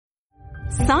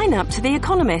Sign up to The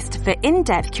Economist for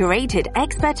in-depth curated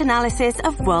expert analysis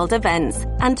of world events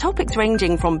and topics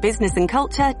ranging from business and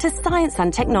culture to science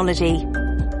and technology.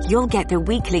 You'll get the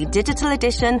weekly digital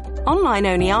edition,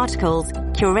 online-only articles,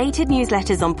 curated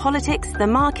newsletters on politics, the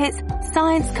markets,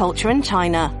 science, culture and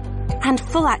China, and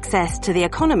full access to The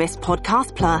Economist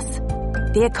Podcast Plus.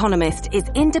 The Economist is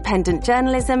independent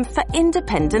journalism for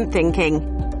independent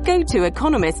thinking. Go to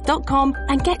economist.com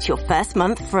and get your first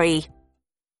month free.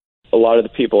 A lot of the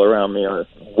people around me are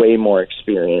way more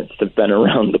experienced, have been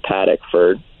around the paddock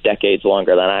for decades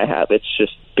longer than I have. It's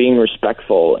just being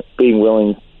respectful, being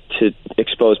willing to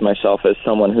expose myself as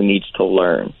someone who needs to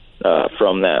learn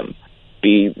from them.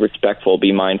 Be respectful,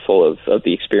 be mindful of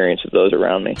the experience of those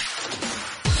around me.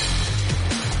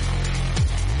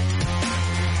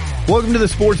 Welcome to the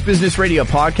Sports Business Radio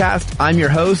Podcast. I'm your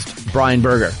host, Brian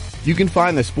Berger. You can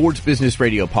find the Sports Business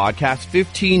Radio Podcast,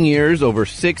 15 years, over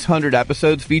 600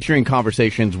 episodes featuring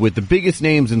conversations with the biggest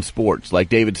names in sports like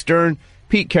David Stern,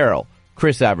 Pete Carroll,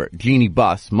 Chris Evert, Jeannie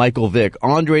Buss, Michael Vick,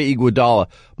 Andre Iguodala,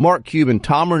 Mark Cuban,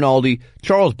 Tom Rinaldi,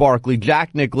 Charles Barkley,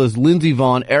 Jack Nicklaus, Lindsey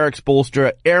Vonn, Eric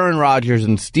Spoelstra, Aaron Rodgers,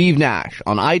 and Steve Nash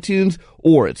on iTunes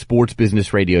or at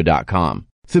sportsbusinessradio.com.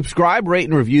 Subscribe, rate,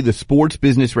 and review the Sports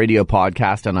Business Radio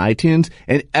Podcast on iTunes,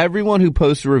 and everyone who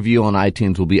posts a review on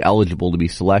iTunes will be eligible to be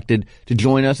selected to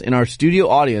join us in our studio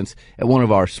audience at one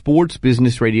of our Sports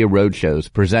Business Radio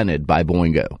roadshows presented by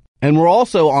Boingo. And we're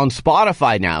also on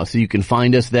Spotify now, so you can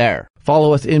find us there.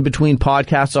 Follow us in between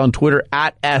podcasts on Twitter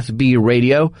at SB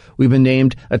Radio. We've been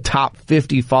named a top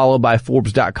 50 follow by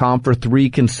Forbes.com for 3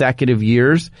 consecutive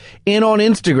years, and on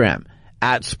Instagram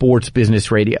at Sports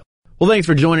Business Radio. Well, thanks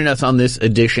for joining us on this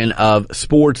edition of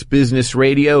Sports Business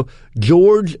Radio.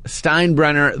 George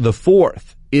Steinbrenner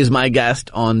IV is my guest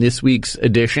on this week's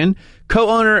edition.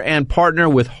 Co-owner and partner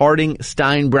with Harding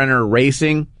Steinbrenner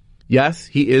Racing. Yes,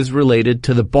 he is related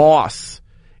to the boss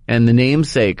and the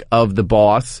namesake of the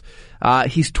boss.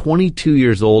 He's 22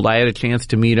 years old. I had a chance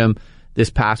to meet him this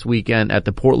past weekend at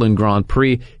the Portland Grand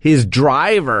Prix. His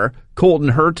driver, Colton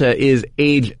Herta, is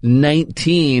age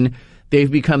 19. They've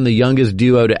become the youngest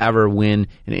duo to ever win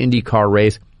an IndyCar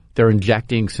race. They're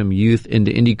injecting some youth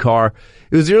into IndyCar.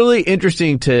 It was really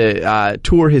interesting to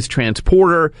tour his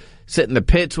transporter, sit in the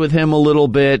pits with him a little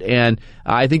bit, and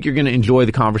I think you're going to enjoy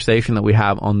the conversation that we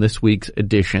have on this week's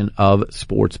edition of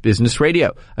Sports Business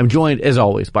Radio. I'm joined, as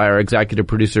always, by our executive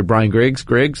producer, Brian Griggs.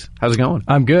 Griggs, how's it going?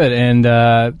 I'm good,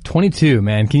 and 22,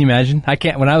 man. Can you imagine?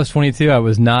 When I was 22, I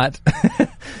was not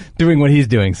doing what he's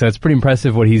doing, so it's pretty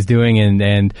impressive what he's doing,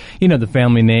 and you know, the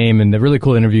family name, and the really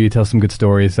cool interview. He tells some good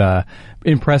stories.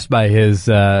 Impressed by his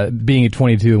being at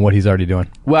 22 and what he's already doing.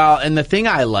 Well, and the thing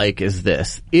I like is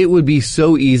this. It would be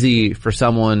so easy for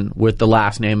someone with the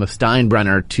last name of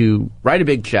Steinbrenner to write a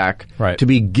big check, right, to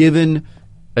be given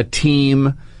a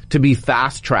team, to be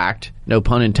fast-tracked, no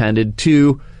pun intended,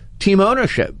 to team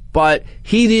ownership. But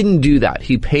he didn't do that.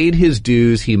 He paid his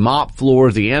dues. He mopped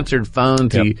floors. He answered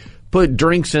phones. Yep. He put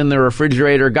drinks in the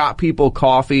refrigerator, got people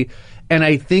coffee. And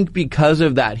I think because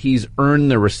of that, he's earned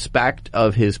the respect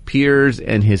of his peers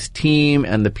and his team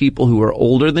and the people who are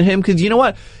older than him. Because you know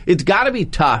what? It's got to be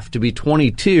tough to be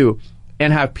 22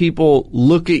 and have people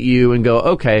look at you and go,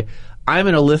 okay, I'm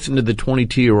going to listen to the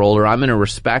 22-year-old, or I'm going to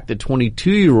respect the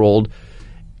 22-year-old,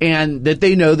 and that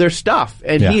they know their stuff.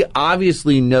 And he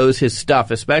obviously knows his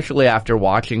stuff, especially after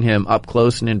watching him up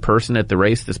close and in person at the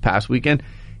race this past weekend.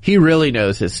 He really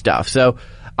knows his stuff. So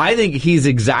I think he's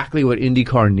exactly what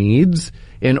IndyCar needs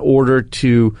in order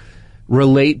to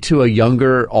relate to a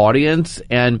younger audience.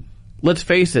 And let's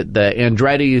face it, the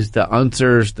Andrettis, the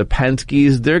Unsers, the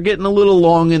Penske's, they're getting a little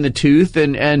long in the tooth.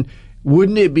 And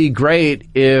wouldn't it be great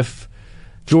if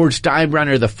George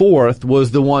Steinbrenner IV was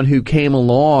the one who came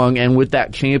along and with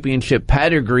that championship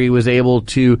pedigree was able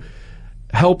to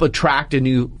help attract a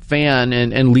new fan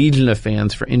and legion of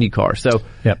fans for IndyCar. So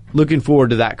looking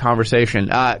forward to that conversation.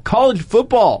 College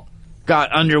football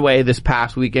got underway this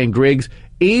past weekend. Griggs,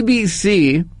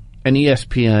 ABC and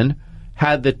ESPN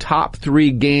had the top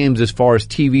 3 games as far as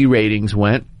TV ratings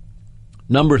went.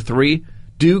 Number 3,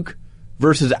 Duke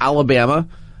versus Alabama,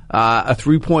 a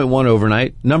 3.1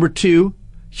 overnight. Number 2,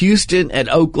 Houston at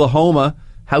Oklahoma.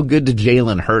 How good did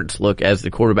Jalen Hurts look as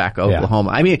the quarterback of Oklahoma?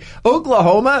 I mean,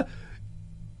 Oklahoma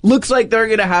looks like they're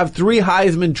going to have 3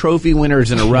 Heisman Trophy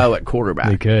winners in a row at quarterback.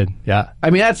 They could,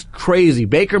 I mean, that's crazy.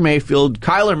 Baker Mayfield,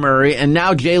 Kyler Murray, and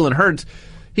now Jalen Hurts.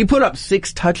 He put up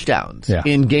 6 touchdowns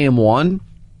in game 1.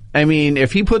 I mean,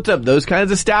 if he puts up those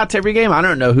kinds of stats every game, I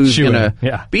don't know who's going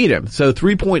to beat him. So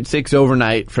 3.6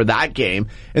 overnight for that game.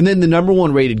 And then the number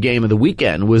 1 rated game of the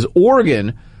weekend was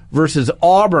Oregon versus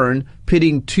Auburn,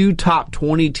 pitting two top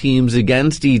 20 teams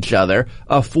against each other,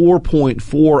 a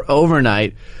 4.4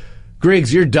 overnight.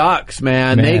 Griggs, your Ducks,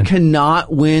 man. They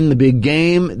cannot win the big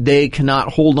game. They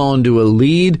cannot hold on to a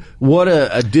lead. What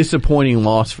a disappointing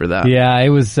loss for them. Yeah, it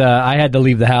was. I had to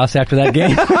leave the house after that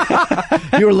game.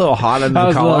 You were a little hot under the collar. I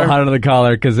was a little hot under the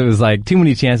collar because it was like too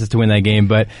many chances to win that game.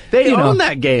 But they owned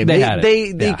that game.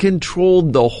 They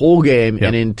controlled the whole game,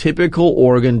 and in typical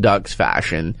Oregon Ducks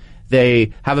fashion,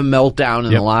 they have a meltdown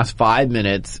in the last 5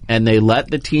 minutes, and they let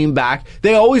the team back.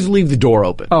 They always leave the door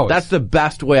open. That's the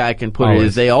best way I can put it,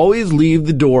 is they always leave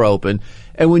the door open.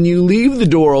 And when you leave the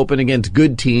door open against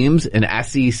good teams, an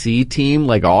SEC team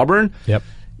like Auburn,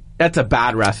 that's a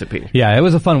bad recipe. Yeah, it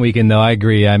was a fun weekend, though. I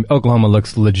agree. Oklahoma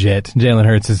looks legit. Jalen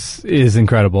Hurts is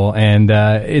incredible, and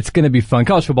it's going to be fun.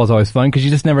 College football is always fun because you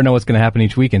just never know what's going to happen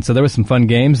each weekend. So there was some fun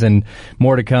games and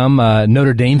more to come.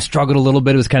 Notre Dame struggled a little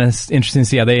bit. It was kind of interesting to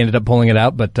see how they ended up pulling it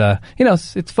out, but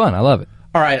it's fun. I love it.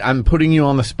 All right, I'm putting you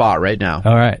on the spot right now.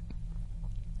 All right.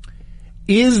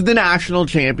 Is the national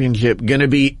championship going to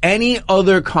be any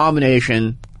other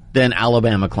combination than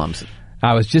Alabama-Clemson?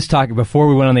 I was just talking, before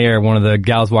we went on the air, one of the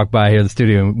gals walked by here in the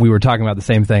studio, and we were talking about the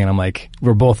same thing, and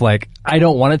we're both like, I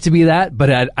don't want it to be that,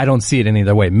 but I don't see it any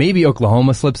other way. Maybe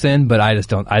Oklahoma slips in, but I just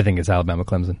don't. I think it's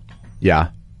Alabama-Clemson. Yeah.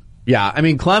 Yeah, I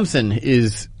mean, Clemson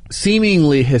is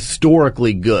seemingly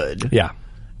historically good. Yeah.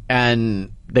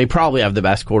 And they probably have the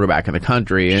best quarterback in the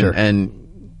country,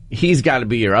 and he's got to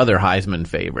be your other Heisman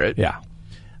favorite. Yeah.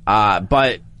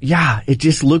 But, yeah, it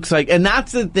just looks like, and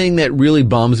that's the thing that really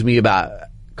bums me about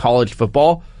college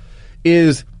football,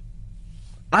 is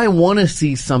I want to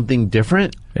see something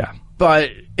different. Yeah. But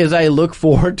as I look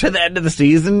forward to the end of the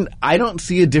season, I don't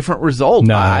see a different result.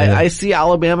 No, I see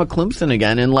Alabama-Clemson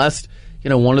again, unless,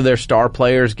 one of their star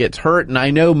players gets hurt. And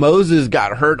I know Moses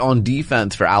got hurt on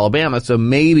defense for Alabama, so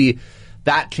maybe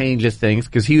that changes things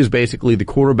because he was basically the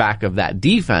quarterback of that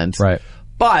defense. Right.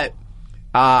 But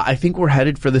I think we're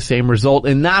headed for the same result,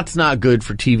 and that's not good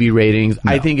for TV ratings.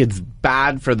 No. I think it's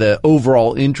bad for the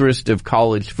overall interest of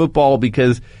college football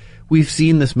because we've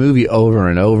seen this movie over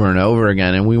and over and over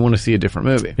again, and we want to see a different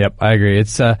movie. Yep, I agree.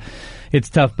 It's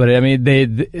tough, but I mean,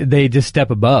 they just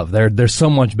step above. They're so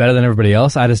much better than everybody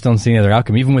else. I just don't see any other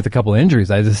outcome, even with a couple of injuries.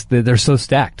 They're so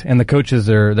stacked, and the coaches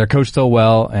they're coached so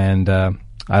well, and I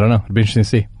don't know. It'll be interesting to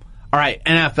see. All right,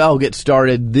 NFL gets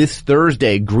started this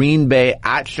Thursday. Green Bay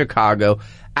at Chicago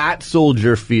at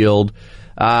Soldier Field.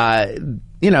 It's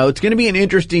going to be an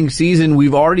interesting season.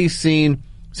 We've already seen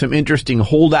some interesting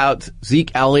holdouts.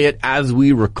 Zeke Elliott, as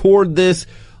we record this,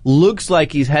 looks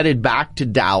like he's headed back to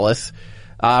Dallas.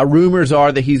 Rumors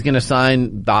are that he's going to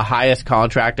sign the highest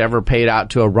contract ever paid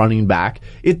out to a running back.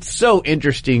 It's so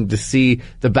interesting to see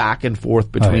the back and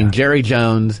forth between Jerry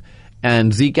Jones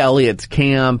and Zeke Elliott's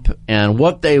camp and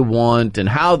what they want and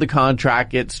how the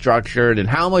contract gets structured and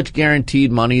how much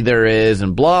guaranteed money there is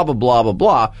and blah, blah, blah, blah,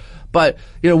 blah. But,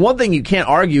 one thing you can't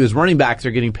argue is running backs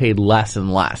are getting paid less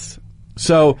and less.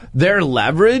 So their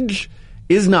leverage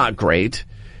is not great.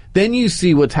 Then you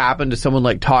see what's happened to someone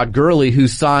like Todd Gurley, who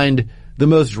signed the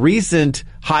most recent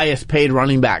highest paid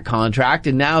running back contract,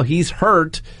 and now he's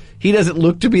hurt. He doesn't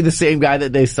look to be the same guy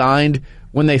that they signed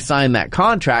when they signed that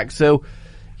contract. So,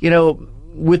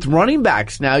 with running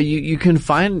backs now, you can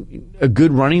find a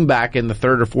good running back in the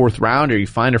third or fourth round, or you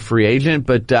find a free agent,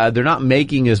 but they're not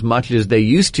making as much as they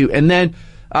used to. And then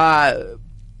LaShawn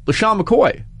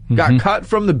McCoy got cut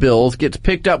from the Bills, gets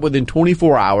picked up within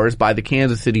 24 hours by the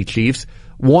Kansas City Chiefs.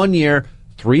 1 year,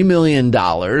 $3 million,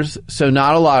 so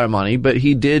not a lot of money, but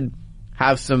he did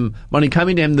have some money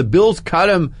coming to him. The Bills cut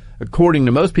him, according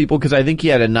to most people, because I think he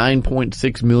had a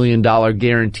 $9.6 million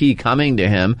guarantee coming to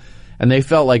him. And they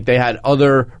felt like they had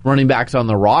other running backs on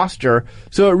the roster.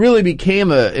 So it really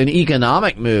became an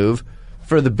economic move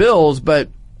for the Bills. But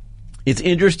it's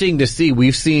interesting to see.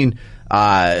 We've seen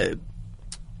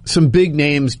some big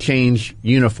names change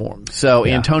uniforms. So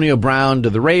Antonio Brown to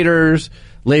the Raiders,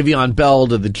 Le'Veon Bell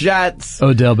to the Jets,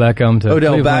 Odell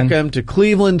Beckham to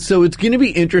Cleveland. So it's going to be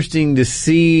interesting to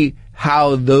see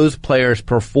how those players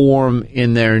perform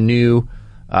in their new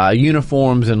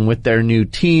uniforms and with their new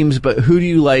teams. But who do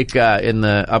you like in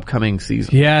the upcoming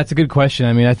season? Yeah, it's a good question.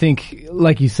 I mean, I think,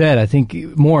 like you said, I think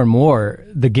more and more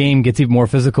the game gets even more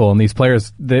physical, and these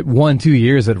players that 1-2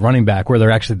 years at running back where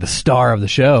they're actually the star of the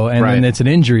show, and then it's an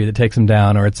injury that takes them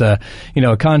down, or it's a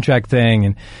contract thing.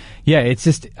 And yeah, it's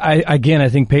just, I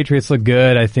think Patriots look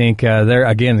good. I think they're,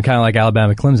 again, kind of like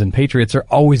Alabama-Clemson. Patriots are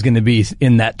always going to be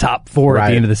in that top four at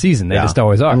the end of the season. They just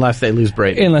always are. Unless they lose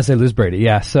Brady.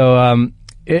 Yeah. So,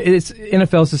 it's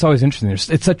NFL is just always interesting.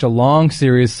 It's such a long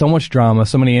series, so much drama,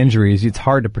 so many injuries. It's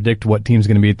hard to predict what team's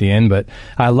going to be at the end, but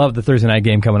I love the Thursday night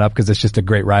game coming up because it's just a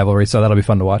great rivalry, so that'll be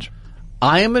fun to watch.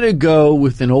 I am going to go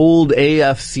with an old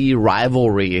AFC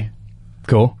rivalry.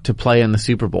 Cool. To play in the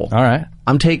Super Bowl. All right.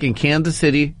 I'm taking Kansas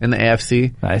City in the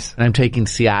AFC. Nice. And I'm taking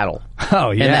Seattle. Oh,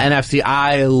 yeah. In the NFC.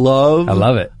 I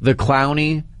love it. The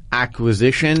Clowney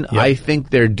acquisition. Yep. I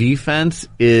think their defense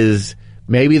is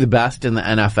maybe the best in the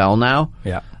NFL now.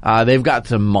 Yeah. They've got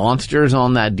some monsters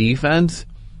on that defense.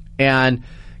 And,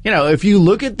 if you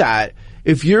look at that,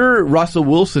 if you're Russell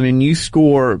Wilson and you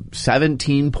score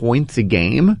 17 points a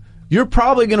game, you're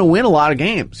probably going to win a lot of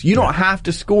games. You don't have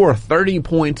to score 30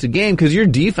 points a game because your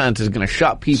defense is going to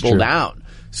shut people down.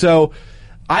 So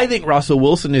I think Russell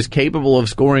Wilson is capable of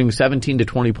scoring 17 to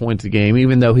 20 points a game,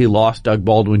 even though he lost Doug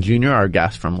Baldwin Jr., our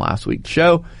guest from last week's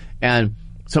show, and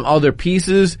some other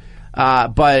pieces.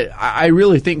 But I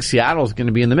really think Seattle is going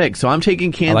to be in the mix. So I'm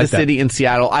taking Kansas City and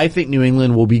Seattle. I think New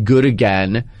England will be good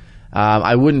again.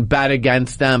 I wouldn't bet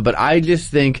against them, but I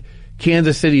just think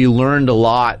Kansas City learned a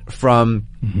lot from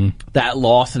that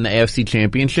loss in the AFC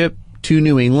Championship to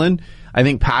New England. I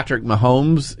think Patrick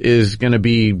Mahomes is going to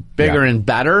be bigger and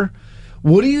better.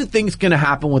 What do you think is going to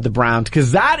happen with the Browns?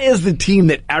 Because that is the team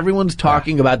that everyone's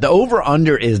talking about. The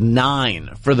over-under is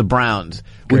 9 for the Browns.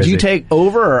 Would you take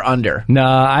over or under? No,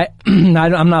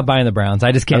 I'm not buying the Browns.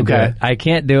 I just can't do it. I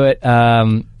can't do it.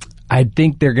 I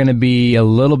think they're going to be a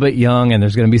little bit young, and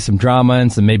there's going to be some drama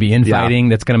and some maybe infighting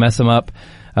that's going to mess them up.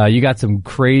 You got some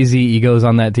crazy egos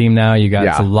on that team now. You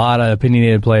got a lot of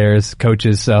opinionated players,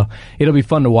 coaches. So it'll be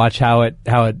fun to watch how it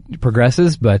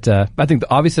progresses. But I think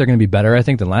obviously they're going to be better, I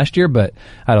think, than last year. But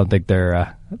I don't think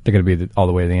they're going to be all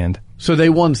the way to the end. So they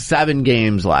won 7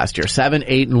 games last year, 7,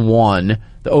 8, and 1.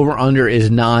 The over under is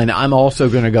 9. I'm also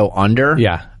going to go under.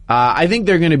 Yeah, I think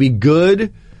they're going to be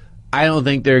good. I don't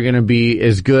think they're going to be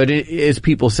as good as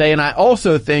people say. And I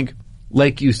also think,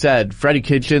 like you said, Freddie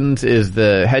Kitchens is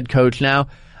the head coach now.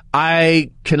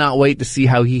 I cannot wait to see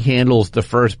how he handles the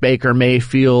first Baker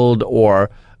Mayfield or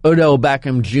Odell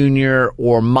Beckham Jr.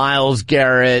 or Myles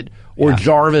Garrett or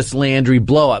Jarvis Landry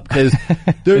blow up, because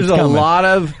there's a lot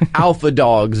of alpha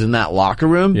dogs in that locker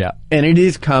room, and it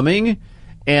is coming,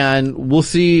 and we'll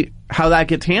see how that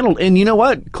gets handled. And you know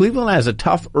what? Cleveland has a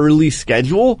tough early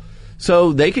schedule,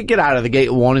 so they could get out of the gate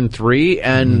 1-3,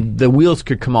 and the wheels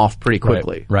could come off pretty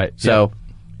quickly. Right. So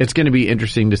it's going to be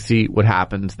interesting to see what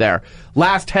happens there.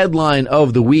 Last headline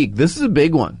of the week. This is a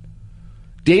big one.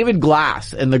 David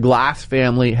Glass and the Glass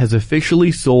family has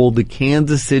officially sold the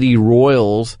Kansas City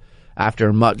Royals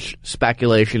after much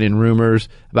speculation and rumors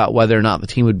about whether or not the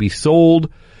team would be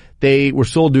sold. They were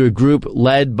sold to a group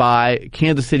led by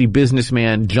Kansas City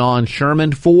businessman John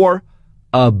Sherman for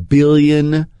 $1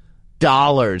 billion.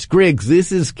 Griggs,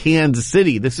 this is Kansas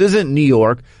City. This isn't New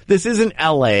York. This isn't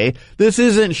LA. This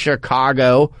isn't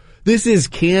Chicago. This is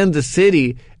Kansas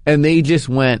City, and they just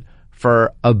went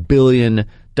for $1 billion.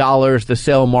 The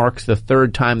sale marks the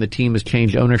third time the team has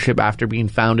changed ownership after being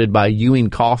founded by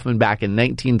Ewing Kauffman back in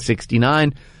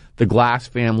 1969. The Glass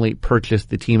family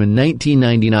purchased the team in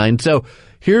 1999. So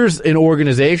here's an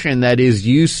organization that is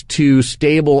used to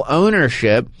stable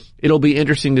ownership. It'll be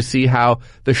interesting to see how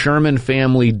the Sherman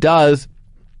family does.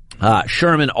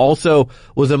 Sherman also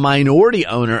was a minority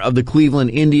owner of the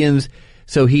Cleveland Indians,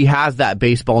 so he has that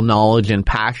baseball knowledge and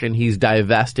passion. He's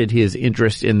divested his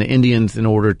interest in the Indians in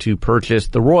order to purchase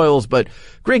the Royals. But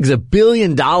Griggs, $1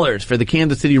 billion for the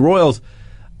Kansas City Royals.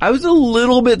 I was a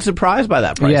little bit surprised by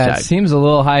that price tag. Yeah, it seems a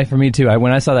little high for me too.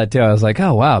 When I saw that too, I was like,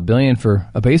 oh wow, $1 billion for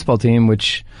a baseball team,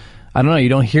 which I don't know. You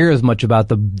don't hear as much about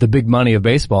the big money of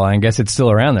baseball. I guess it's still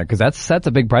around there because that's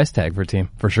a big price tag for a team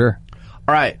for sure.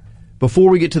 All right.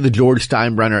 Before we get to the George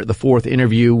Steinbrenner, the fourth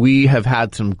interview, we have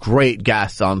had some great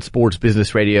guests on Sports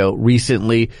Business Radio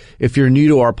recently. If you're new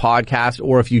to our podcast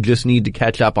or if you just need to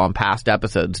catch up on past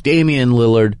episodes, Damian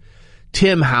Lillard,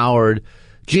 Tim Howard,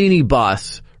 Jeannie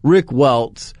Buss, Rick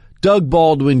Welts, Doug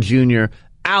Baldwin Jr.,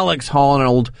 Alex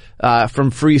Honnold from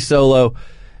Free Solo.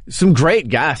 Some great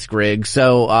guests, Greg.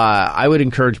 So I would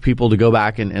encourage people to go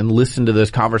back and listen to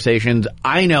those conversations.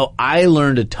 I know I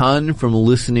learned a ton from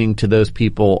listening to those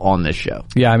people on this show.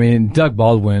 Yeah, I mean, Doug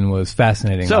Baldwin was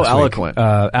fascinating. So eloquent.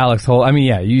 Alex Holt. I mean,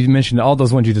 yeah, you mentioned all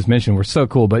those ones you just mentioned were so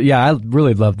cool. But yeah, I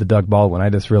really loved the Doug Baldwin. I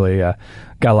just really got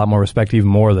a lot more respect, even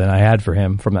more than I had for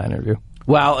him from that interview.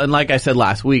 Well, and like I said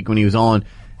last week when he was on,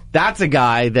 that's a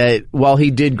guy that, while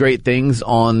he did great things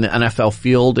on the NFL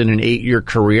field in an 8-year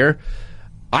career,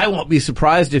 I won't be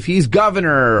surprised if he's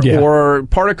governor or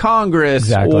part of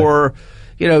Congress or,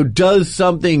 does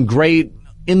something great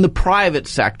in the private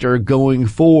sector going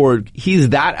forward, he's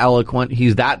that eloquent,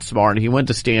 he's that smart, he went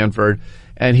to Stanford,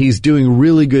 and he's doing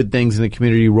really good things in the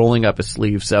community, rolling up his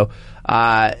sleeves. So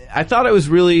I thought it was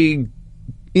really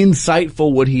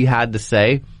insightful what he had to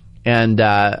say. And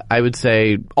I would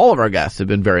say all of our guests have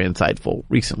been very insightful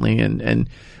recently, and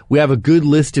we have a good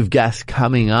list of guests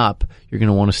coming up. You're going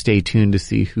to want to stay tuned to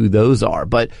see who those are.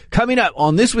 But coming up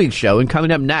on this week's show and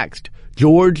coming up next,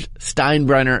 George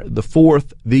Steinbrenner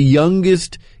IV, the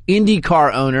youngest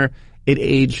IndyCar owner at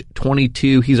age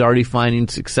 22. He's already finding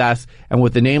success. And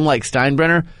with a name like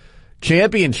Steinbrenner,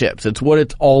 championships, it's what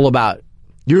it's all about.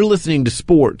 You're listening to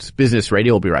Sports Business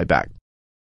Radio. We'll be right back.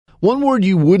 One word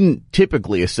you wouldn't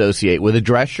typically associate with a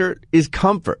dress shirt is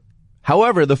comfort.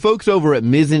 However, the folks over at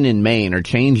Mizzen in Maine are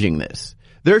changing this.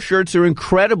 Their shirts are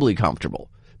incredibly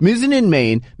comfortable. Mizzen in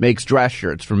Maine makes dress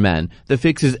shirts for men that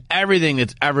fixes everything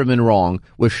that's ever been wrong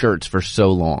with shirts for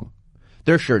so long.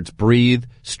 Their shirts breathe,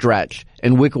 stretch,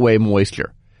 and wick away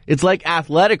moisture. It's like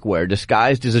athletic wear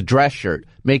disguised as a dress shirt,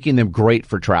 making them great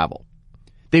for travel.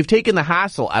 They've taken the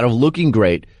hassle out of looking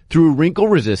great through wrinkle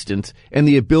resistance and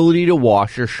the ability to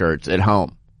wash your shirts at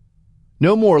home.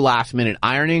 No more last-minute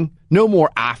ironing, no more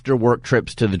after-work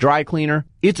trips to the dry cleaner.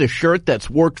 It's a shirt that's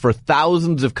worked for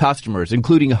thousands of customers,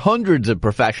 including hundreds of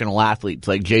professional athletes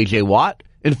like J.J. Watt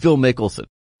and Phil Mickelson.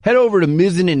 Head over to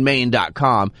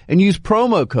MizzenInMaine.com and use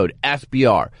promo code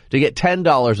SBR to get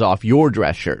 $10 off your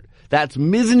dress shirt. That's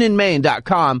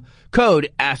MizzenInMaine.com, code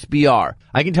SBR.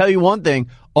 I can tell you one thing,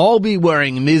 I'll be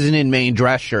wearing Mizzen in Maine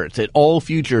dress shirts at all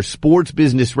future Sports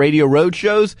Business Radio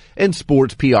roadshows and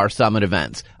Sports PR Summit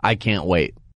events. I can't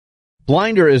wait.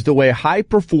 Blinder is the way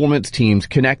high-performance teams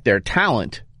connect their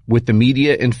talent with the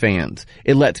media and fans.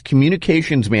 It lets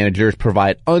communications managers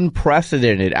provide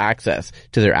unprecedented access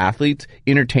to their athletes,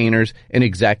 entertainers, and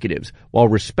executives while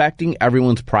respecting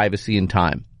everyone's privacy and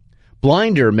time.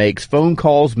 Blinder makes phone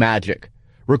calls magic.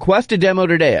 Request a demo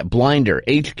today at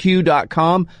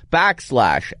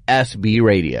blinderhq.com/SB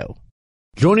Radio.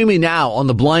 Joining me now on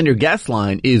the Blinder guest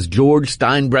line is George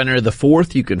Steinbrenner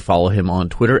IV. You can follow him on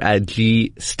Twitter at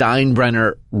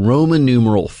 @GSteinbrenner Roman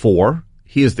numeral 4.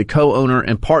 He is the co-owner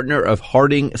and partner of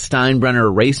Harding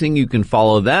Steinbrenner Racing. You can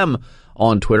follow them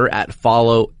on Twitter at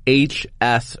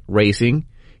 @followHS Racing.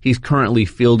 He's currently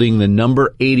fielding the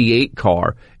number 88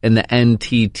 car in the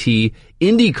NTT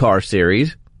IndyCar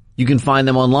Series. You can find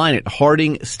them online at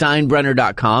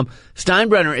HardingSteinbrenner.com.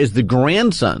 Steinbrenner is the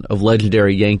grandson of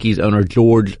legendary Yankees owner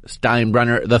George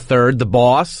Steinbrenner III, the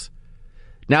boss.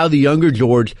 Now the younger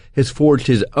George has forged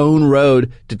his own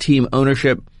road to team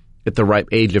ownership at the ripe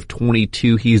age of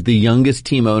 22. He's the youngest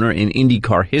team owner in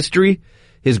IndyCar history.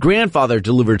 His grandfather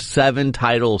delivered 7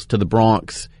 titles to the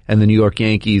Bronx and the New York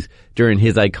Yankees during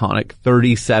his iconic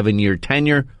 37-year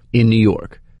tenure in New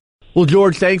York. Well,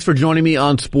 George, thanks for joining me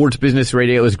on Sports Business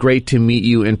Radio. It was great to meet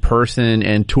you in person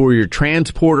and tour your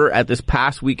transporter at this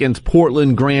past weekend's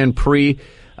Portland Grand Prix.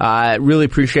 I really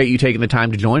appreciate you taking the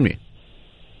time to join me.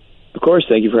 Of course.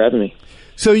 Thank you for having me.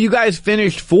 So you guys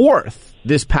finished 4th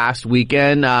this past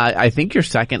weekend. I think your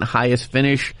second highest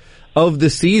finish of the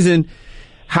season.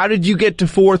 How did you get to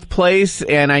 4th place?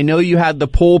 And I know you had the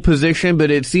pole position,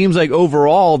 but it seems like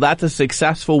overall that's a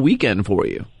successful weekend for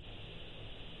you.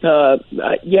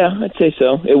 Yeah, I'd say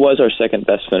so. It was our second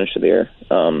best finish of the year.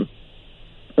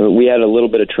 We had a little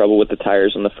bit of trouble with the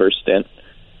tires on the first stint.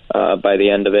 By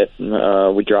the end of it,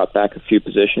 we dropped back a few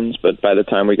positions, but by the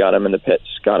time we got him in the pits,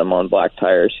 got him on black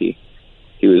tires, he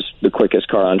was the quickest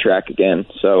car on track again.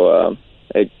 So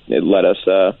it let us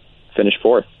finish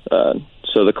 4th.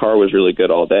 So the car was really good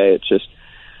all day. It just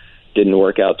didn't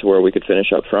work out to where we could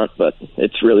finish up front, but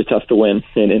it's really tough to win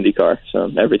in IndyCar. So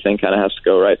everything kind of has to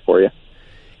go right for you.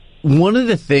 One of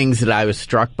the things that I was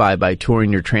struck by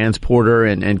touring your transporter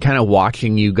and kind of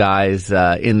watching you guys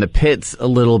in the pits a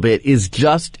little bit is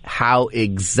just how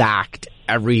exact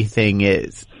everything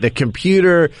is. The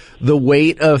computer, the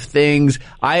weight of things.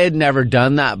 I had never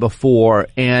done that before,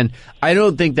 and I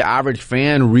don't think the average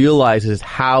fan realizes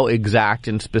how exact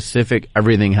and specific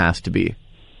everything has to be.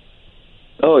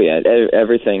 Oh, yeah.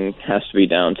 Everything has to be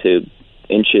down to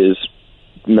inches,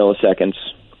 milliseconds,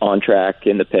 on track,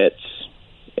 in the pits,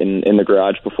 in the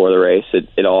garage before the race.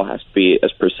 It all has to be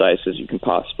as precise as you can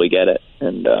possibly get it,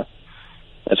 and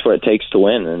that's what it takes to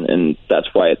win. And that's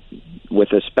why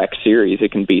with a spec series,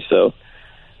 it can be so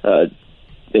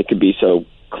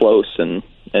close and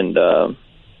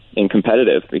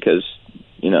competitive, because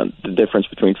the difference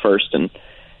between first and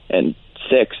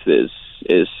 6th is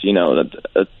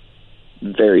a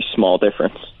very small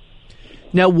difference.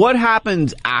 Now, what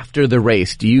happens after the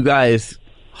race? Do you guys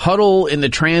huddle in the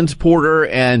transporter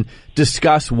and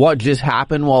discuss what just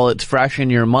happened while it's fresh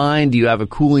in your mind? Do you have a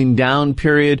cooling down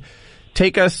period?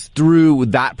 Take us through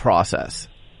that process.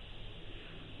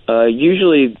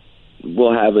 Usually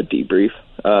we'll have a debrief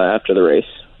after the race,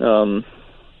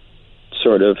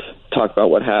 sort of talk about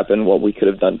what happened, what we could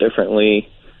have done differently,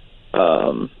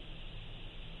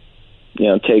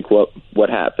 take what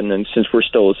happened. And since we're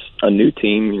still a new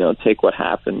team, take what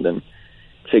happened and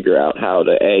figure out how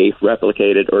to A,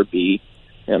 replicate it, or B,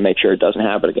 make sure it doesn't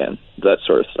happen again. That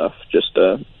sort of stuff. Just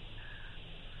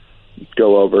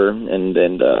go over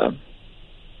and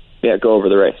go over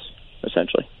the race,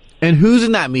 essentially. And who's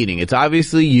in that meeting? It's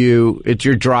obviously you. It's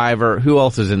your driver. Who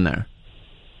else is in there?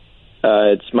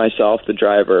 It's myself, the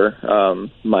driver,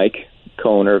 Mike,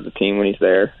 co-owner of the team when he's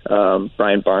there,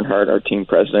 Brian Barnhart, our team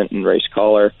president and race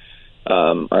caller,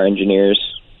 our engineers,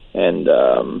 and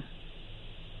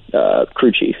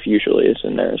crew chief usually is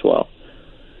in there as well.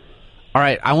 All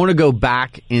right, I want to go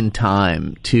back in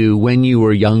time to when you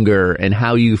were younger and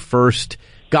how you first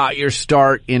got your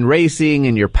start in racing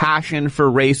and your passion for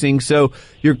racing. So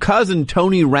your cousin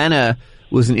Tony Renna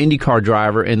was an IndyCar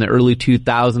driver in the early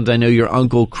 2000s. I know your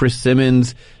uncle Chris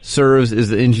Simmons serves as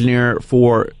the engineer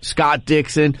for Scott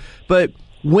Dixon. But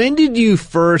when did you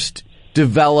first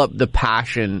develop the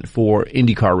passion for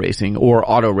IndyCar racing or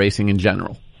auto racing in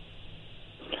general?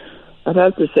 I'd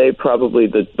have to say probably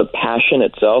the passion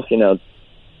itself,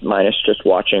 minus just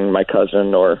watching my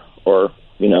cousin or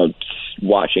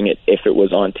watching it if it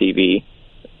was on TV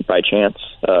by chance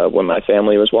when my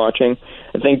family was watching.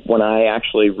 I think when I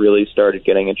actually really started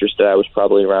getting interested, I was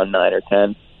probably around 9 or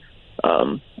 10.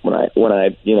 When I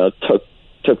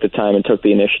took the time and took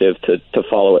the initiative to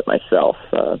follow it myself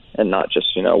and not just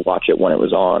watch it when it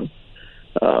was on,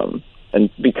 and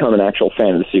become an actual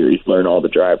fan of the series. Learn all the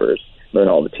drivers, learn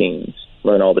all the teams,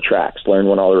 learn all the tracks, learn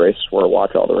when all the races were,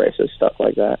 watch all the races, stuff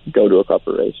like that. Go to a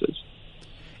couple of races.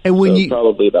 And when you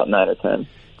probably about 9 or 10.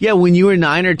 Yeah, when you were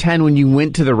 9 or 10, when you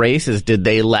went to the races, did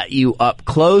they let you up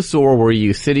close, or were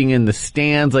you sitting in the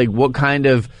stands? Like, what kind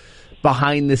of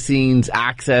behind-the-scenes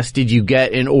access did you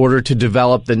get in order to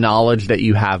develop the knowledge that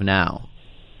you have now?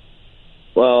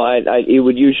 Well, it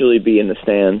would usually be in the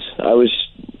stands. I would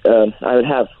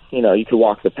have, you could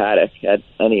walk the paddock at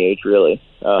any age, really.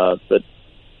 But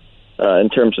in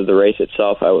terms of the race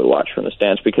itself, I would watch from the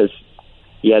stands because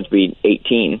you had to be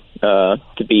 18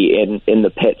 to be in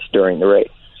the pits during the race.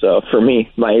 So for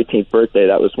me, my 18th birthday,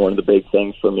 that was one of the big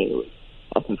things for me. Was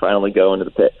I can finally go into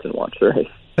the pits and watch the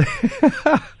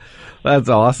race. That's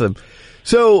awesome.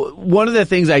 So one of the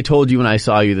things I told you when I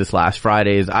saw you this last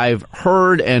Friday is I've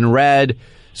heard and read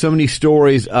so many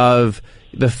stories of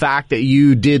the fact that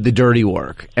you did the dirty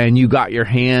work and you got your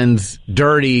hands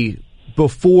dirty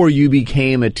before you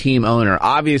became a team owner.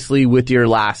 Obviously, with your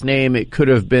last name, it could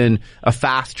have been a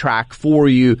fast track for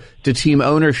you to team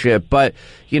ownership. But,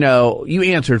 you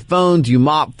answered phones, you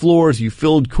mopped floors, you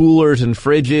filled coolers and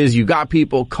fridges, you got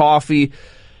people coffee.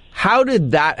 How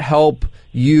did that help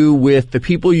you with the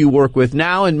people you work with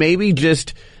now, and maybe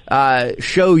just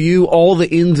show you all the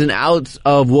ins and outs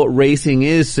of what racing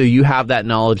is so you have that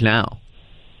knowledge now?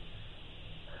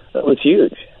 That was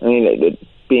huge. I mean,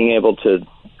 being able to,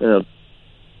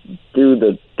 do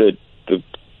the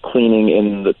cleaning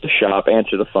in the shop,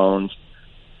 answer the phones,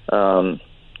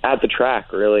 at the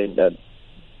track, really,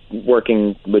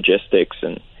 working logistics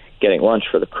and getting lunch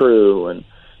for the crew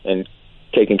and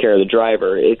taking care of the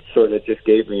driver. It sort of just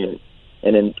gave me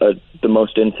the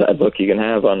most inside look you can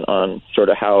have on sort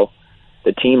of how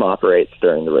the team operates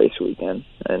during the race weekend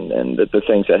and the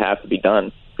things that have to be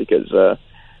done, because the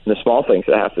small things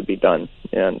that have to be done,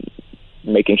 and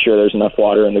making sure there's enough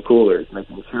water in the coolers,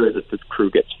 making sure that the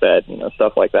crew gets fed,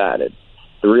 stuff like that. It's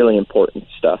the really important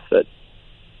stuff that,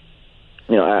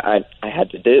 I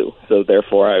had to do. So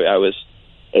therefore I was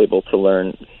able to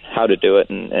learn how to do it.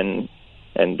 And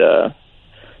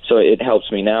so it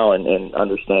helps me now in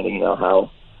understanding, how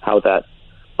that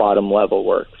bottom level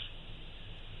works.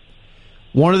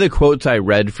 One of the quotes I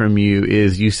read from you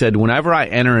is you said, whenever I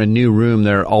enter a new room,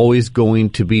 there are always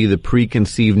going to be the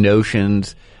preconceived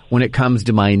notions when it comes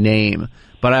to my name.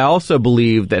 But I also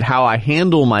believe that how I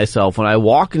handle myself when I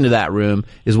walk into that room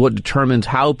is what determines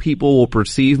how people will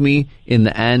perceive me in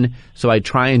the end. So I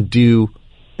try and do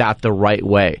that the right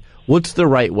way. What's the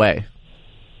right way?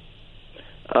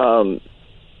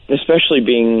 Especially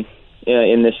being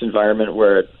in this environment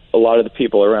where a lot of the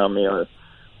people around me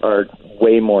are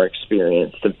way more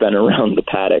experienced, have been around the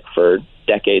paddock for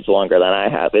decades longer than I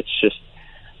have. It's just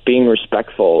being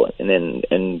respectful and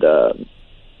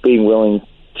being willing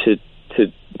to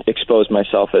expose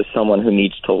myself as someone who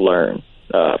needs to learn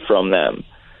from them.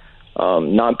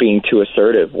 not being too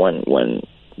assertive when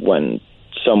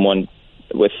someone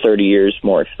with 30 years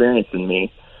more experience than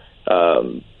me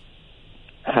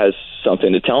has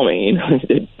something to tell me. You know,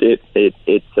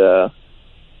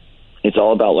 it's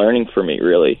all about learning for me,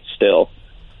 really, still,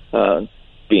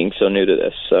 being so new to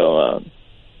this. So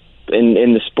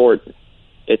in the sport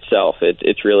itself,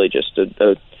 it's really just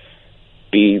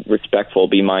be respectful,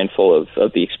 be mindful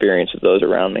of the experience of those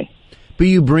around me. But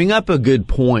you bring up a good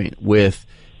point with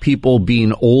people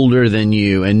being older than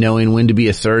you and knowing when to be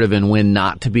assertive and when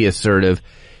not to be assertive.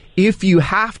 If you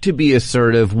have to be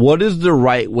assertive, what is the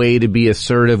right way to be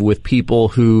assertive with people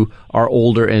who are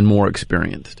older and more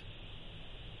experienced?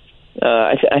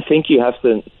 I think you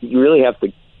really have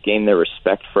to gain their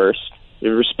respect first, the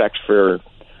respect for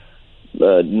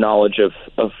knowledge of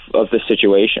the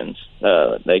situations.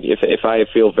 Like if I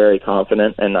feel very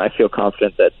confident, and I feel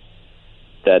confident that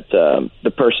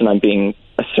the person I'm being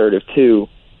assertive to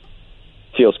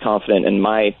feels confident in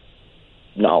my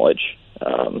knowledge,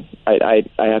 I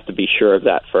have to be sure of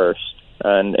that first.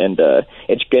 And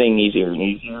it's getting easier and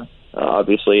easier,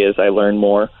 obviously, as I learn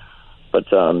more. But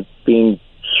being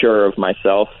sure of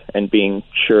myself and being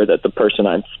sure that the person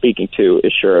I'm speaking to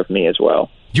is sure of me as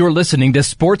well. You're listening to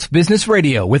Sports Business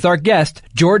Radio with our guest,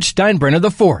 George Steinbrenner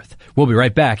IV. We'll be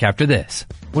right back after this.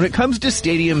 When it comes to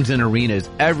stadiums and arenas,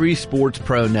 every sports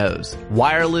pro knows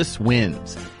wireless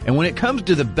wins. And when it comes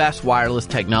to the best wireless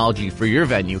technology for your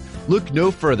venue, look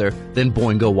no further than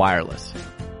Boingo Wireless.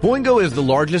 Boingo is the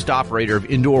largest operator of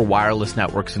indoor wireless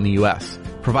networks in the U.S.,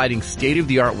 providing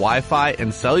state-of-the-art Wi-Fi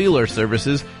and cellular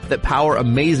services that power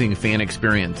amazing fan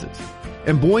experiences.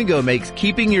 And Boingo makes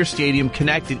keeping your stadium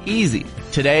connected easy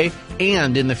today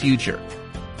and in the future.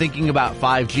 Thinking about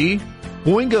 5G?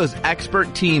 Boingo's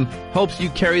expert team helps you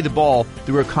carry the ball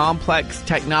through a complex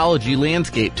technology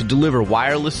landscape to deliver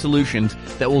wireless solutions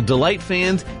that will delight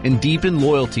fans and deepen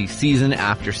loyalty season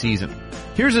after season.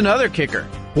 Here's another kicker.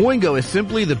 Boingo is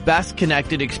simply the best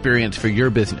connected experience for your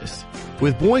business.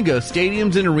 With Boingo,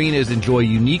 stadiums and arenas enjoy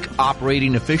unique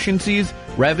operating efficiencies,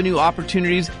 revenue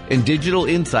opportunities, and digital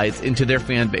insights into their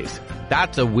fan base.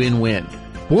 That's a win-win.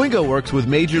 Boingo works with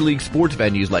major league sports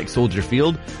venues like Soldier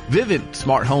Field, Vivint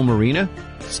Smart Home Arena,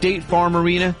 State Farm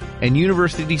Arena, and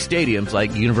university stadiums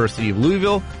like University of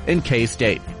Louisville and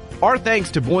K-State. Our thanks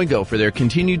to Boingo for their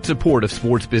continued support of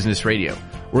Sports Business Radio.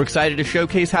 We're excited to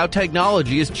showcase how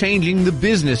technology is changing the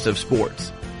business of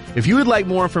sports. If you would like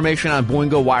more information on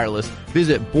Boingo Wireless,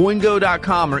 visit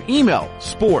boingo.com or email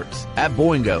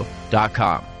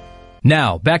sports@boingo.com.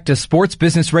 Now, back to Sports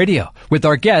Business Radio with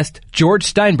our guest,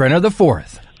 George Steinbrenner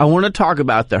IV. I want to talk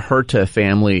about the Herta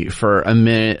family for a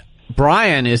minute.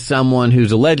 Brian is someone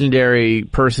who's a legendary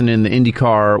person in the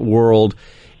IndyCar world,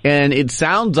 and it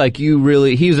sounds like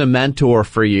he's a mentor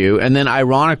for you. And then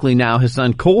ironically now his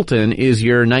son Colton is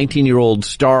your 19-year-old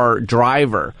star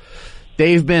driver.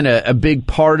 They've been a big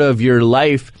part of your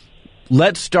life.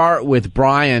 Let's start with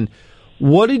Brian.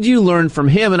 What did you learn from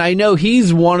him? And I know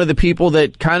he's one of the people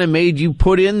that kind of made you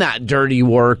put in that dirty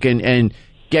work and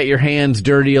get your hands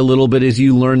dirty a little bit as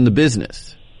you learn the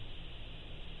business.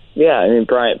 Yeah, I mean,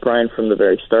 Brian from the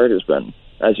very start has been,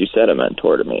 as you said, a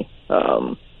mentor to me.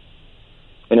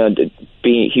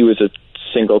 He was a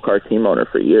single car team owner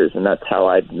for years, and that's how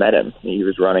I met him. He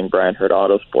was running Brian Herta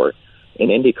Autosport in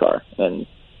IndyCar, and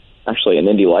actually in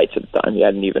Indy Lights at the time. He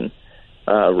hadn't even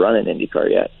run an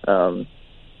IndyCar yet.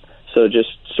 So just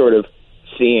sort of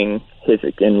seeing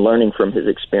and learning from his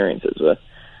experience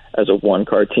as a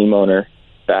one-car team owner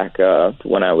back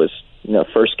when I was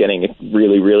first getting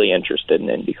really, really interested in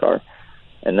IndyCar.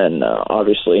 And then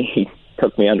obviously he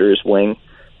took me under his wing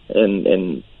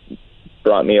and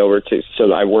brought me over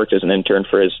so I worked as an intern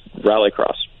for his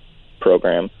rallycross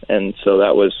program. And so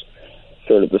that was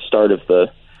sort of the start of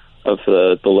the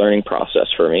learning process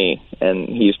for me, and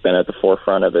he's been at the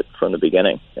forefront of it from the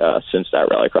beginning since that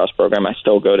rallycross program. I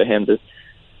still go to him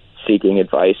seeking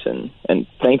advice, and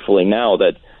thankfully now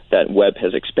that web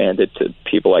has expanded to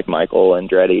people like Michael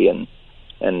Andretti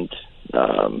and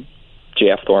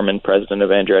J.F. Thorman, president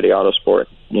of Andretti Autosport.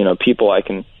 People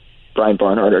Brian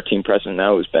Barnhart, our team president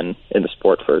now, who's been in the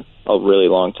sport for a really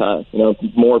long time.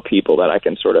 More people that I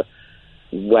can sort of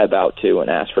web out to and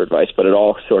ask for advice, but it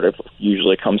all sort of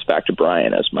usually comes back to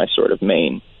Brian as my sort of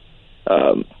main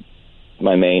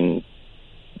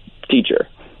teacher.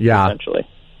 Yeah, essentially.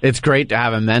 It's great to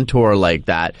have a mentor like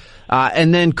that.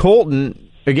 And then Colton,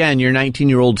 again, your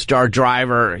 19-year-old star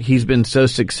driver. He's been so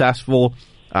successful.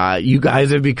 You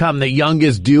guys have become the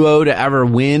youngest duo to ever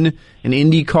win an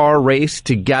IndyCar race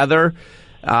together.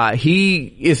 he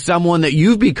is someone that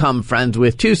you've become friends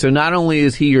with too. So not only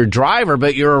is he your driver,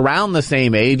 but you're around the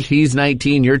same age. He's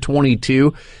 19, you're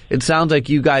 22. It sounds like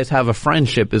you guys have a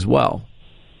friendship as well.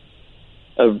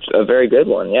 A very good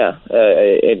one, yeah.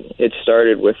 It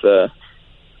started with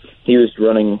he was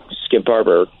running Skip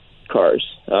Barber cars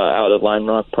out at Lime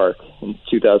Rock Park in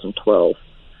 2012,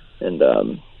 and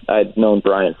I'd known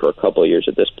Brian for a couple of years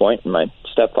at this point. And my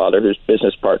stepfather, who's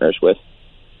business partners with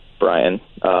Brian,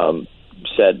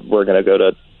 said we're going to go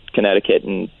to Connecticut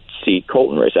and see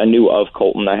Colton race. I knew of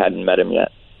Colton, I hadn't met him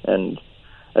yet, and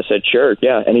I said, sure,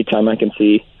 yeah. Anytime I can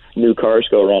see new cars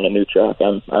go around a new track,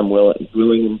 I'm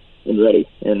willing and ready.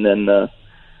 And then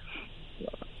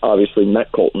obviously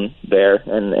met Colton there,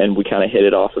 and we kind of hit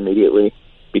it off immediately,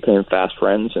 became fast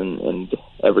friends, and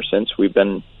ever since we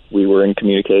were in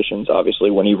communications.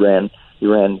 Obviously, when he ran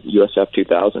USF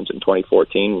 2000s in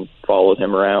 2014, followed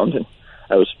him around, and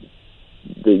I was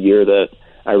the year that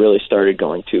I really started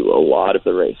going to a lot of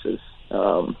the races,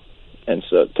 and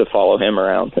so to follow him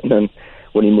around. And then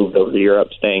when he moved over to Europe,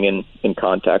 staying in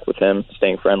contact with him,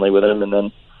 staying friendly with him, and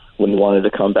then when he wanted to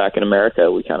come back in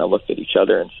America, we kind of looked at each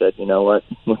other and said, you know what,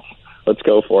 let's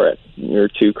go for it. You're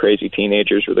two crazy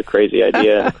teenagers with a crazy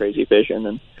idea and a crazy vision,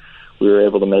 and we were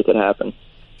able to make it happen.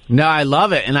 No, I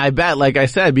love it. And I bet, like I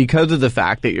said, because of the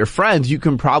fact that you're friends, you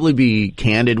can probably be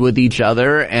candid with each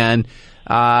other. And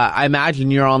I imagine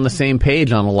you're on the same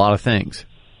page on a lot of things.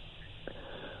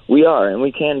 We are, and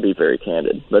we can be very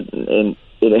candid. But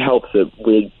it helps that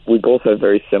we both have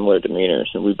very similar demeanors,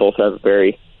 and we both have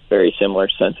very, very similar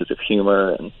senses of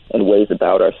humor and ways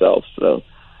about ourselves. So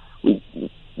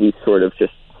we sort of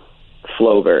just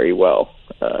flow very well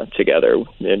together.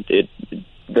 It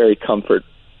very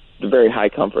high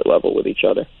comfort level with each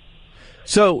other.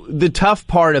 So the tough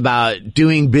part about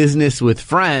doing business with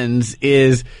friends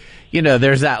is,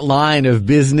 there's that line of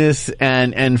business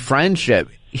and friendship.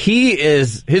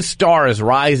 His star is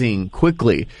rising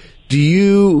quickly. Do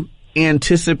you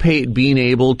anticipate being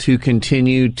able to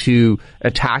continue to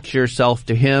attach yourself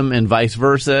to him and vice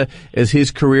versa as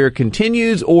his career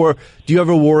continues? Or do you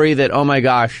ever worry that, oh my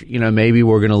gosh, maybe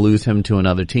we're going to lose him to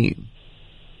another team?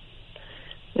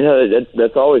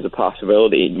 That's always a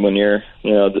possibility when you're,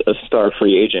 a star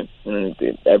free agent and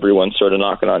everyone's sort of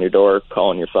knocking on your door,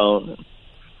 calling your phone.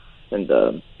 And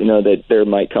that there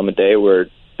might come a day where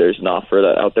there's an offer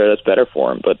out there that's better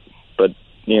for him. But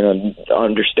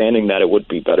understanding that it would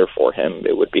be better for him,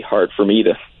 it would be hard for me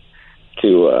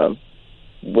to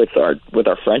with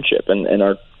our friendship and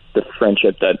the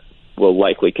friendship that will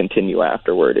likely continue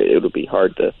afterward. It would be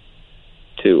hard to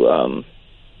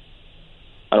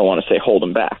I don't want to say hold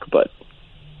him back, but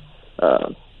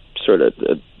sort of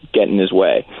get in his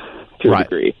way to a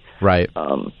degree. Right.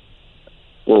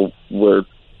 We're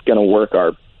going to work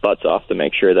our butts off to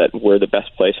make sure that we're the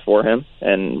best place for him,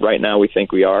 and right now we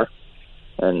think we are.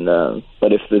 And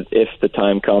but if the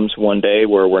time comes one day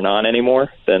where we're not anymore,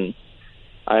 then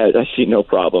I see no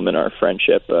problem in our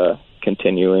friendship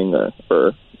continuing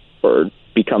or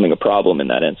becoming a problem in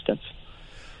that instance.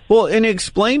 Well, and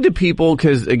explain to people,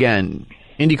 because again,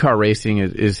 IndyCar racing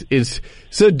is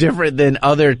so different than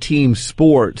other team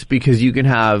sports because you can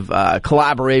have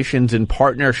collaborations and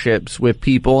partnerships with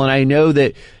people. And I know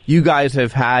that you guys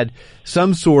have had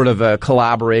some sort of a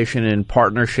collaboration and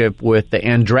partnership with the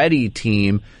Andretti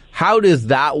team. How does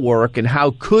that work, and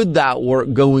how could that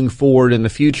work going forward in the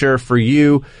future for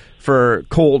you, for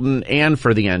Colton, and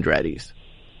for the Andrettis?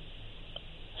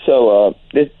 So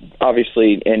this,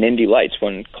 obviously in Indy Lights,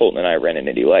 when Colton and I ran in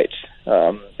Indy Lights,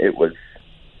 it was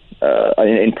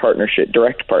in partnership,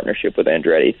 direct partnership with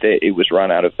Andretti. It was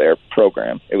run out of their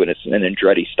program. It was an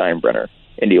Andretti Steinbrenner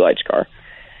Indy Lights car.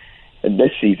 And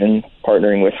this season,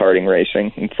 partnering with Harding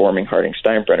Racing and forming Harding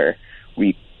Steinbrenner,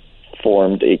 we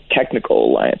formed a technical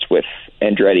alliance with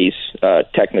Andretti's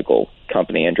technical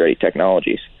company, Andretti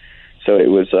Technologies. So it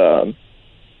was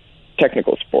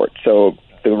technical support. So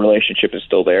the relationship is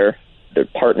still there. The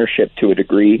partnership, to a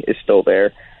degree, is still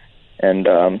there. And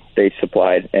they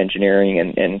supplied engineering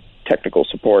and technical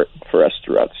support for us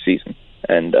throughout the season.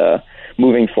 And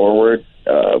moving forward,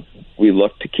 we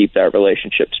look to keep that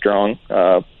relationship strong.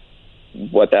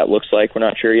 What that looks like, we're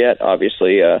not sure yet.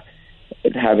 Obviously,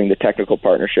 having the technical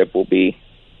partnership will be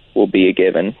a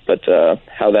given. But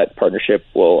how that partnership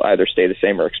will either stay the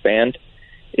same or expand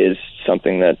is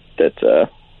something that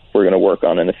we're going to work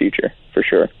on in the future, for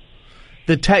sure.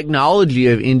 The technology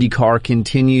of IndyCar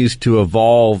continues to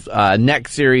evolve.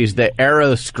 Next series, the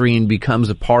Aero screen becomes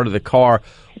a part of the car.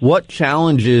 What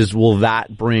challenges will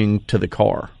that bring to the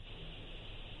car?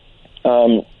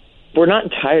 We're not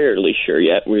entirely sure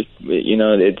yet.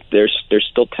 There's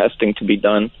still testing to be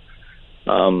done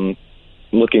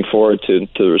looking forward to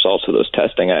the results of those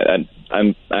testing.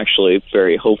 I'm actually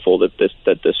very hopeful that this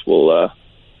will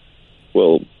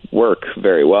work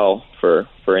very well for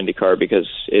IndyCar, because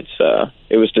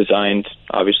it was designed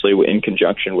obviously in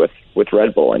conjunction with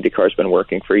Red Bull. IndyCar's been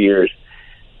working for years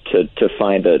to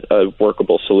find a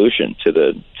workable solution to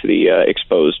the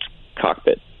exposed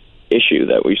cockpit issue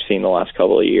that we've seen the last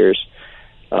couple of years.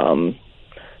 The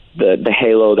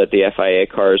halo that the FIA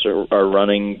cars are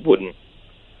running wouldn't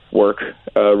work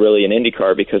really in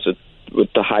IndyCar, because with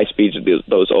the high speeds of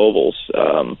those ovals,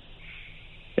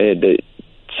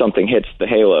 something hits the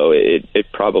halo, it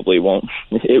probably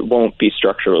won't be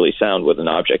structurally sound with an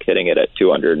object hitting it at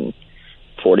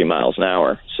 240 miles an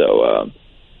hour. So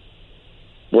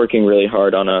working really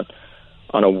hard on a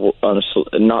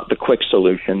not the quick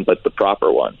solution, but the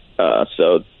proper one.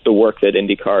 So the work that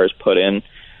IndyCar has put in,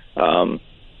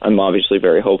 I'm obviously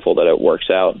very hopeful that it works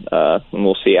out, and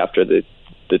we'll see after the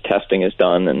testing is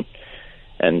done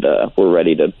and we're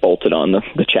ready to bolt it on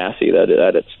the chassis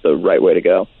that it's the right way to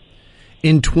go.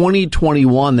 In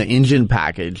 2021, the engine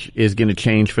package is going to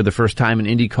change for the first time in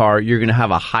IndyCar. You're going to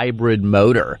have a hybrid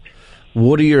motor.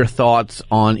 What are your thoughts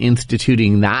on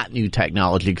instituting that new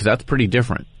technology? Because that's pretty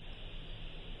different.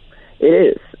 It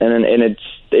is, and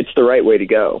it's the right way to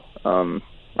go.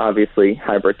 Obviously,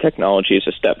 hybrid technology is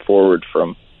a step forward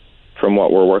from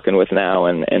what we're working with now,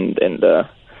 and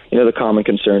the common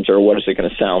concerns are, what is it going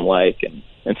to sound like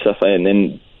and stuff, and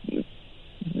then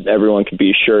everyone can be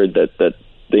assured that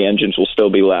the engines will still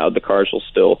be loud, the cars will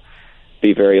still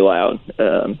be very loud.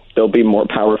 They'll be more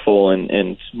powerful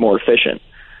and more efficient,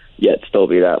 yet still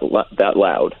be that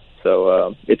loud.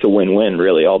 So it's a win-win,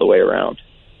 really, all the way around.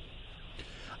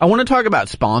 I want to talk about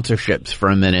sponsorships for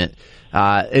a minute.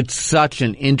 It's such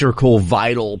an integral,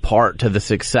 vital part to the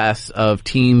success of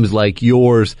teams like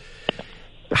yours.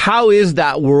 How is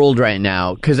that world right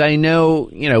now? Because I know,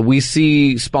 we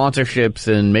see sponsorships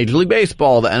in Major League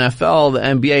Baseball, the NFL, the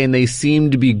NBA, and they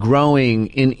seem to be growing.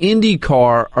 In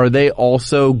IndyCar, are they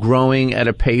also growing at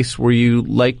a pace where you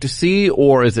like to see,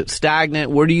 or is it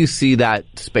stagnant? Where do you see that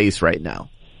space right now?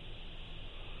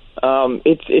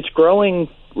 It's growing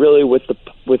really with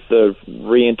the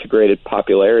reintegrated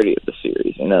popularity of the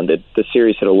series. The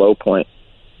series hit a low point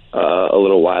a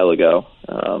little while ago.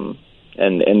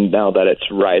 And now that it's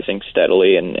rising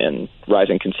steadily and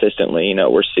rising consistently,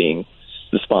 we're seeing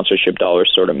the sponsorship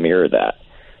dollars sort of mirror that,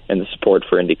 and the support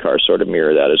for IndyCar sort of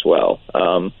mirror that as well.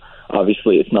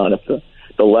 Obviously, it's not at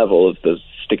the level of the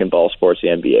stick and ball sports, the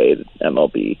NBA, the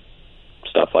MLB,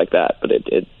 stuff like that. But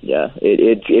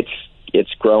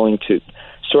it's growing to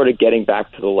sort of getting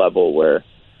back to the level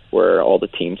where all the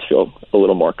teams feel a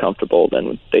little more comfortable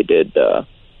than they did a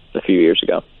few years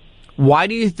ago. Why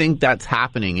do you think that's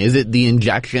happening? Is it the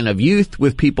injection of youth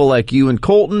with people like you and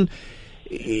Colton?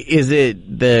 Is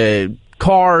it the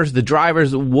cars, the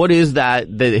drivers? What is that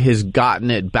has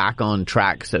gotten it back on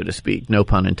track, so to speak? No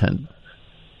pun intended.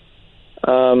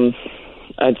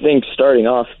 I think starting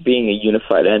off being a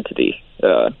unified entity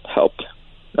helped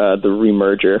the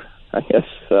remerger, I guess.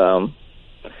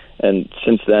 And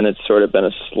since then, it's sort of been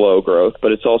a slow growth.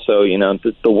 But it's also,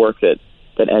 the work that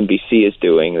NBC is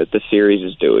doing, that the series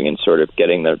is doing, and sort of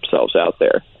getting themselves out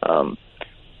there.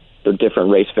 The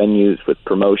different race venues with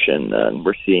promotion, and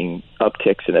we're seeing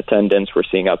upticks in attendance. We're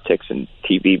seeing upticks in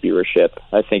TV viewership.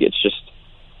 I think it's just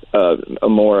a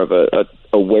more of a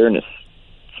awareness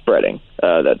spreading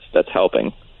that's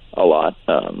helping a lot.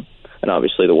 And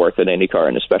obviously the work that IndyCar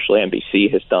and especially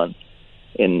NBC has done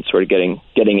in sort of getting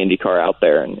IndyCar out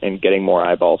there and getting more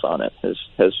eyeballs on it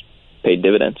has paid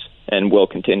dividends and will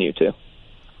continue to.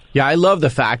 Yeah, I love the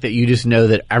fact that you just know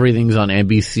that everything's on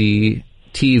NBC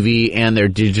TV and their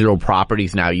digital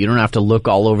properties now. You don't have to look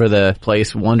all over the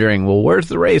place wondering, well, where's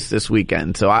the race this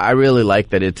weekend? So I really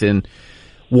like that it's in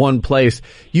one place.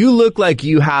 You look like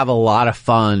you have a lot of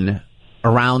fun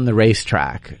around the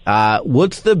racetrack.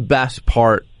 What's the best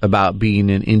part about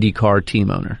being an IndyCar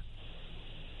team owner?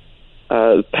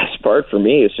 The best part for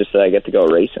me is just that I get to go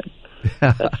racing.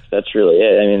 That's really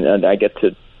it. I mean, I get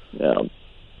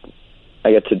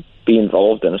to be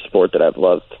involved in a sport that I've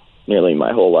loved nearly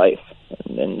my whole life,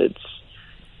 and it's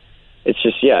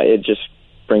just it just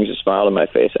brings a smile to my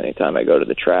face anytime I go to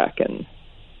the track, and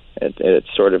it's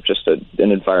sort of just an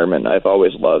environment I've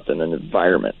always loved and an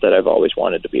environment that I've always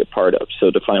wanted to be a part of.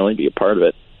 So to finally be a part of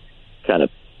it kind of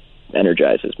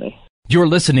energizes me. You're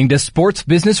listening to Sports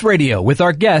Business Radio with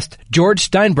our guest, George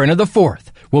Steinbrenner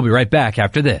IV. We'll be right back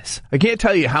after this. I can't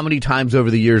tell you how many times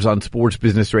over the years on Sports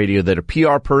Business Radio that a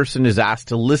PR person is asked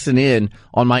to listen in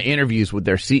on my interviews with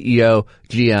their CEO,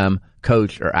 GM,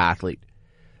 coach, or athlete.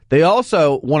 They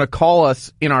also want to call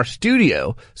us in our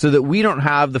studio so that we don't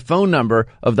have the phone number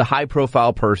of the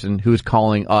high-profile person who is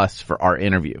calling us for our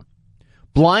interview.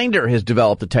 Blinder has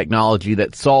developed a technology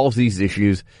that solves these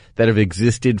issues that have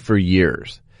existed for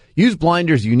years. Use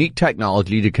Blinder's unique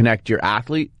technology to connect your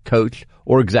athlete, coach,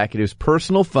 or executive's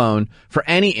personal phone for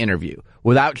any interview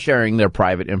without sharing their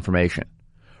private information.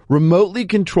 Remotely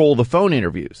control the phone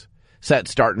interviews. Set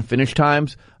start and finish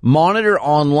times, monitor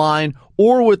online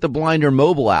or with the Blinder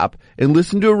mobile app, and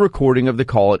listen to a recording of the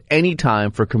call at any time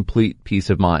for complete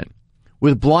peace of mind.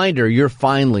 With Blinder, you're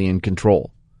finally in control.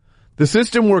 The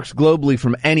system works globally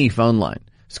from any phone line.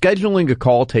 Scheduling a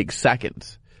call takes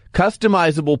seconds.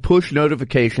 Customizable push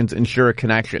notifications ensure a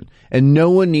connection, and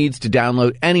no one needs to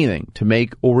download anything to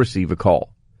make or receive a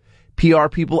call. PR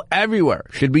people everywhere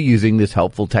should be using this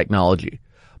helpful technology.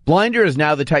 Blinder is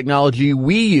now the technology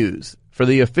we use for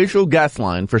the official guest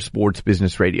line for Sports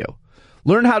Business Radio.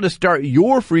 Learn how to start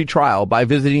your free trial by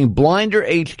visiting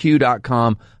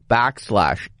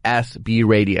blinderhq.com/SB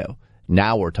Radio.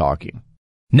 Now we're talking.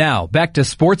 Now, back to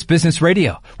Sports Business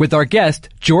Radio with our guest,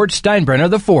 George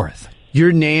Steinbrenner IV.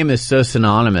 Your name is so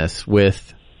synonymous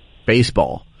with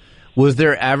baseball. Was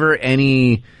there ever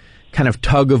any kind of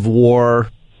tug of war,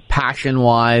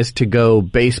 passion-wise, to go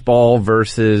baseball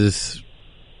versus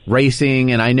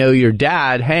racing? And I know your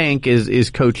dad, Hank,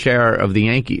 is co-chair of the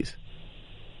Yankees.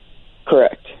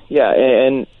 Correct. Yeah,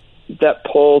 and that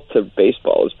pull to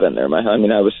baseball has been there.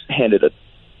 I was handed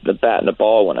the bat and the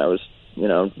ball when I was,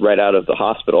 right out of the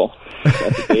hospital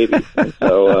as a baby. And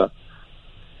so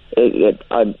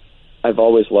I've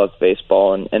always loved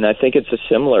baseball, and I think it's a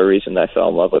similar reason that I fell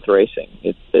in love with racing.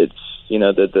 It's the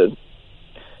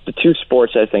two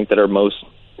sports I think that are most,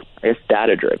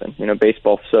 data driven.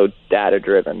 Baseball's so data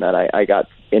driven that I got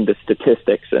into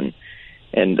statistics and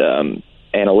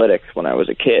analytics when I was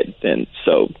a kid, and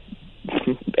so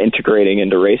integrating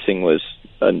into racing was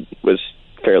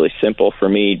fairly simple for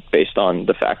me based on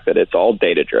the fact that it's all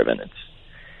data driven. It's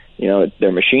there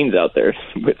are machines out there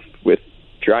with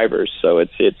drivers, so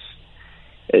it's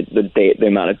the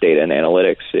amount of data and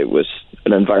analytics. It was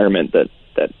an environment that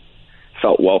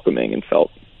felt welcoming and felt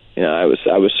I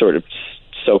was sort of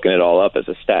soaking it all up as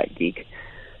a stat geek,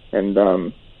 and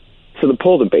so the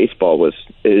pull to baseball was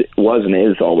and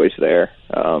is always there.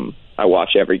 I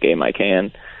watch every game I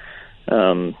can,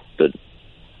 but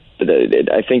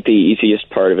I think the easiest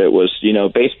part of it was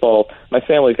baseball. My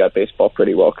family's got baseball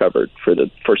pretty well covered for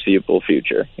the foreseeable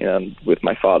future, with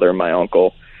my father and my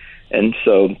uncle. And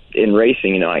so in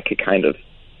racing, I could kind of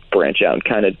branch out and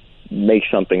kind of make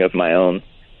something of my own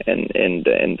and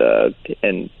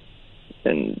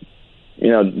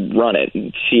run it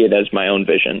and see it as my own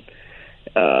vision.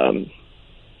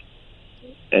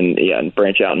 And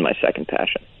branch out in my second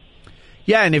passion.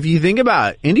 Yeah, and if you think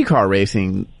about IndyCar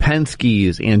racing,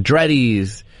 Penske's,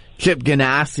 Andretti's, Chip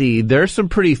Ganassi, there's some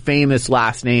pretty famous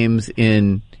last names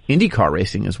in IndyCar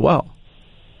racing as well.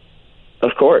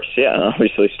 Of course, yeah.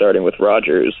 Obviously, starting with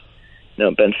Roger, who's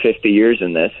been 50 years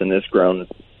in this, and has grown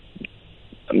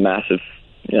a massive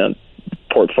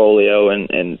portfolio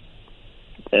and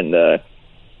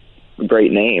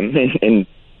great name in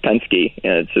Penske.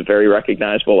 It's a very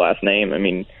recognizable last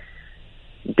name.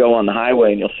 Go on the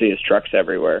highway and you'll see his trucks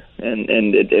everywhere,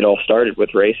 and it all started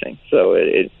with racing. So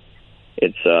it's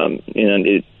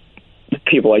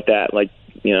people like that, like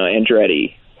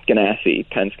Andretti, Ganassi,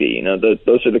 Penske.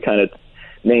 Those are the kind of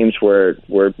names where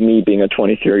me being a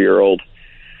 23-year-old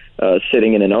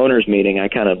sitting in an owners meeting, I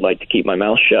kind of like to keep my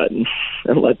mouth shut and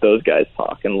let those guys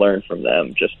talk and learn from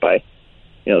them just by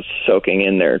soaking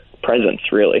in their presence,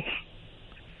 really.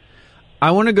 I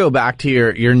want to go back to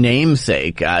your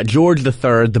namesake, George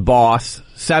III, the boss,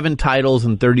 7 titles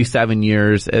in 37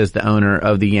 years as the owner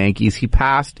of the Yankees. He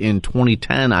passed in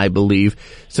 2010, I believe.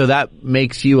 So that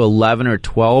makes you 11 or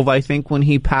 12, I think, when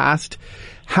he passed.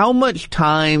 How much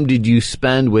time did you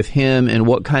spend with him, and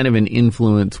what kind of an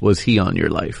influence was he on your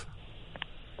life?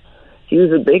 He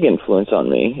was a big influence on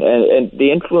me, and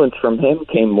the influence from him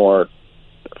came more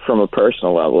from a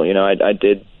personal level. I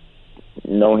did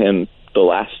know him the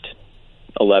last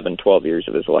 11, 12 years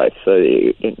of his life. So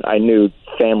I knew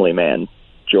family man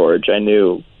George. I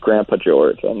knew Grandpa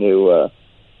George. I knew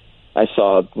I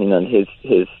saw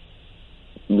his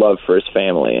love for his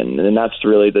family, and that's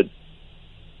really the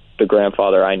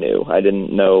grandfather I knew. I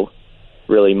didn't know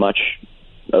really much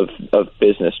of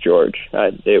business George.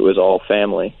 It was all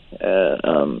family.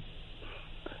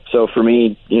 So for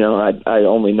me, I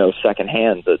only know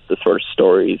secondhand the sort of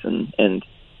stories and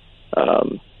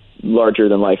larger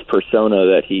than life persona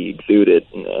that he exuded,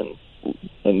 and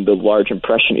the large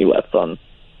impression he left on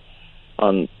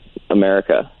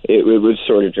America. It was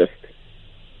sort of just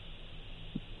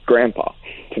grandpa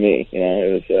to me.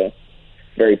 It was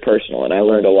very personal, and I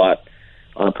learned a lot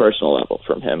on a personal level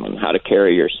from him on how to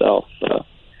carry yourself,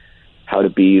 how to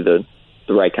be the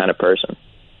right kind of person.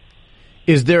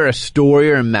 Is there a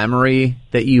story or a memory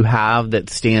that you have that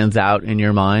stands out in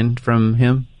your mind from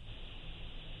him?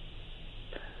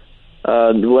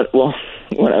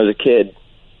 When I was a kid,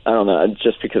 I don't know,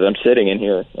 just because I'm sitting in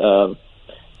here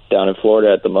down in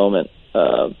Florida at the moment,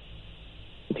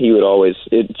 he would always,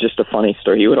 it's just a funny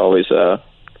story, he would always,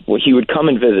 he would come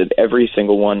and visit every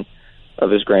single one of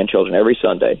his grandchildren every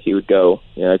Sunday. He would go,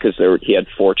 because he had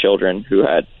 4 children who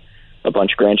had a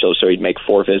bunch of grandchildren, so he'd make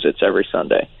 4 visits every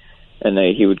Sunday. And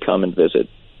he would come and visit,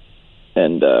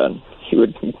 and he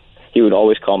would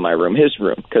always call my room his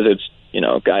room, because it's,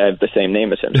 I have the same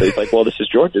name as him. So he's like, well, this is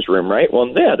George's room, right? Well,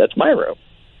 yeah, that's my room.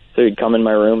 So he'd come in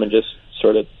my room and just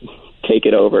sort of take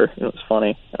it over. It was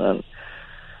funny. That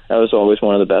was always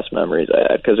one of the best memories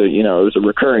I had, because it was a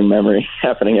recurring memory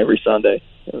happening every Sunday.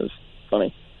 It was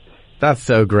funny. That's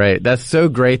so great. That's so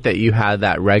great that you had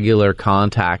that regular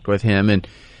contact with him. And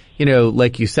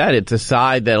like you said, it's a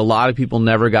side that a lot of people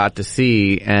never got to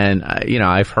see. And,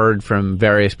 I've heard from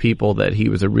various people that he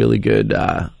was a really good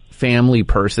family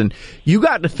person. You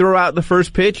got to throw out the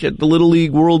first pitch at the Little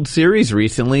League World Series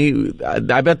recently. I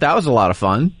bet that was a lot of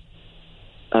fun.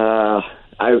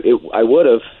 I would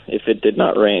have if it did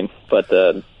not rain. But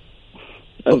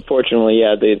unfortunately,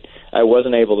 I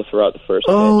wasn't able to throw out the first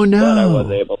pitch. Oh, no. But I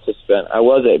was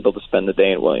able to spend the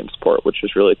day in Williamsport, which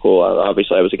was really cool.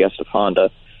 Obviously, I was a guest of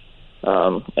Honda.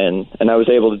 And I was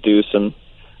able to do some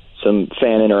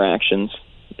fan interactions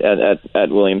at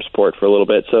Williamsport for a little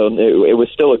bit, so it was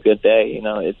still a good day.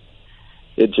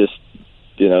 It just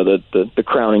the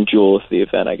crowning jewel of the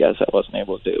event, I guess, I wasn't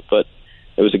able to do, but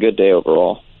it was a good day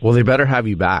overall. Well, they better have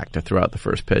you back to throw out the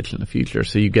first pitch in the future,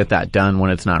 so you get that done when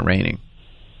it's not raining.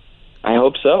 I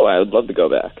hope so. I would love to go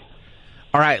back.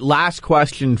 All right, last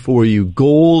question for you: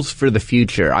 goals for the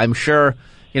future. I'm sure.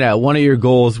 One of your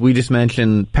goals, we just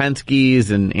mentioned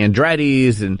Penske's and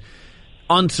Andretti's and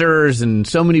Unsers and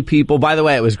so many people. By the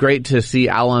way, it was great to see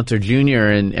Al Unser Jr.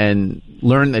 and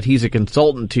learn that he's a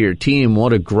consultant to your team.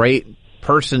 What a great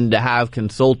person to have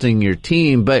consulting your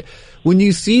team. But when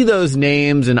you see those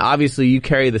names, and obviously you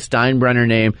carry the Steinbrenner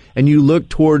name, and you look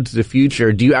towards the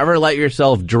future, do you ever let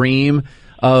yourself dream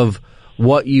of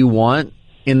what you want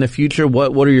in the future?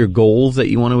 What are your goals that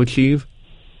you want to achieve?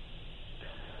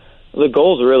 The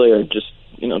goals really are just,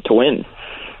 to win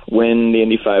the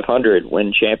Indy 500,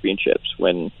 win championships,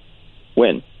 win,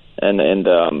 and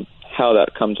how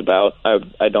that comes about.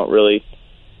 I don't really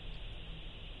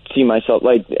see myself,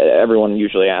 like everyone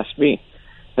usually asks me,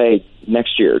 hey,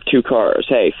 next year 2 cars.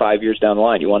 Hey, 5 years down the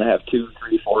line, you want to have 2,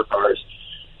 3, 4 cars.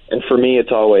 And for me,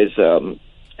 it's always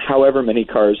however many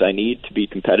cars I need to be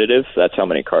competitive. That's how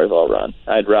many cars I'll run.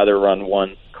 I'd rather run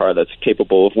one car that's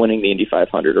capable of winning the Indy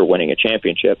 500 or winning a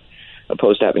championship,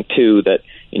 opposed to having 2 that,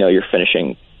 you're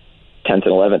finishing 10th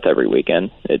and 11th every weekend.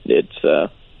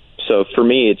 So for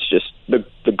me, it's just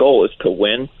the goal is to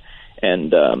win,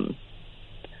 and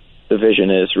the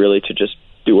vision is really to just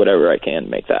do whatever I can to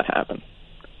make that happen.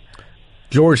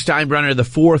 George Steinbrenner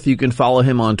IV, you can follow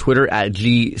him on Twitter at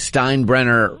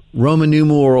 @GSteinbrenner, Roman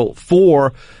numeral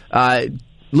 4.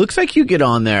 Looks like you get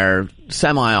on there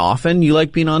semi-often. You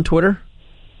like being on Twitter?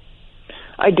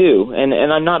 I do, and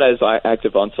I'm not as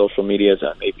active on social media as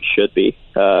I maybe should be.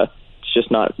 It's just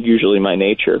not usually my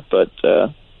nature, but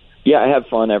I have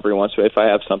fun every once in a while. If I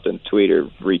have something to tweet or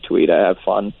retweet, I have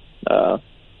fun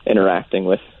interacting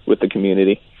with the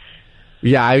community.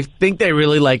 Yeah, I think they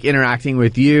really like interacting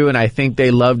with you, and I think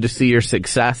they love to see your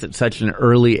success at such an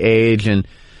early age. And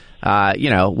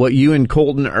what you and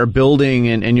Colton are building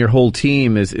and your whole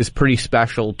team is pretty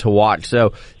special to watch.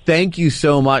 So thank you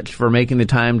so much for making the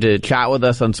time to chat with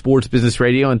us on Sports Business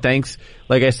Radio. And thanks,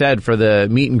 like I said, for the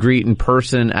meet and greet in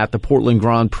person at the Portland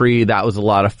Grand Prix. That was a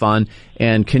lot of fun,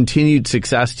 and continued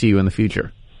success to you in the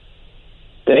future.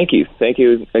 Thank you. Thank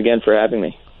you again for having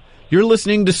me. You're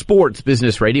listening to Sports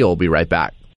Business Radio. We'll be right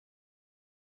back.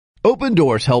 Open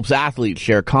Doors helps athletes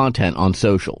share content on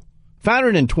social.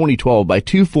 Founded in 2012 by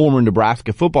 2 former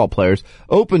Nebraska football players,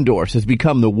 Open Doors has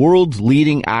become the world's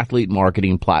leading athlete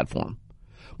marketing platform.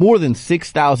 More than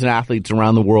 6,000 athletes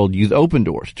around the world use Open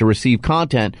Doors to receive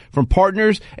content from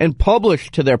partners and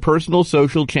publish to their personal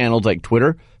social channels like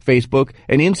Twitter, Facebook,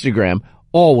 and Instagram,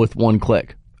 all with one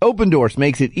click. Open Doors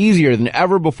makes it easier than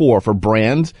ever before for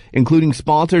brands, including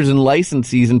sponsors and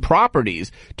licensees and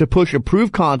properties, to push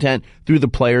approved content through the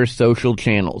players' social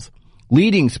channels.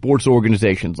 Leading sports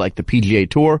organizations like the PGA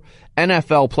Tour,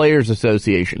 NFL Players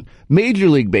Association, Major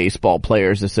League Baseball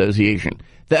Players Association,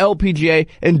 the LPGA,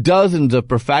 and dozens of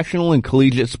professional and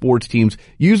collegiate sports teams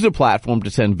use the platform to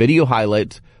send video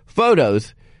highlights,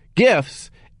 photos,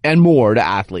 GIFs, and more to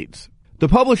athletes. The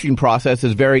publishing process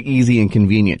is very easy and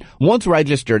convenient. Once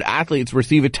registered, athletes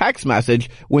receive a text message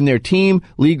when their team,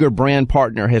 league, or brand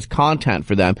partner has content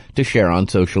for them to share on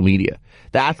social media.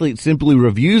 The athlete simply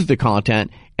reviews the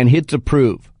content and hits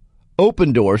approve.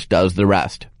 Opendorse does the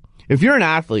rest. If you're an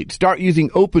athlete, start using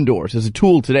Opendorse as a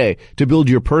tool today to build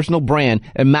your personal brand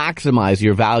and maximize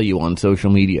your value on social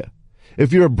media.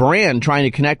 If you're a brand trying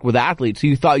to connect with athletes who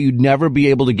you thought you'd never be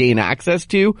able to gain access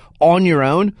to on your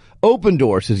own,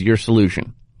 Opendorse is your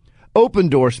solution.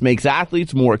 Opendorse makes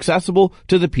athletes more accessible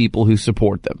to the people who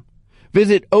support them.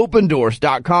 Visit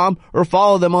Opendorse.com or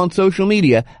follow them on social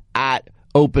media at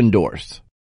Opendorse.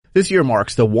 This year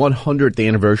marks the 100th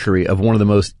anniversary of one of the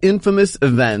most infamous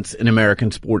events in American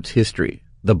sports history,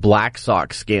 the Black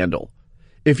Sox scandal.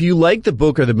 If you like the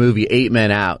book or the movie 8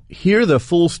 Men Out, hear the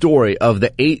full story of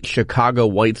the 8 Chicago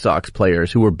White Sox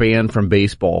players who were banned from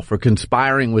baseball for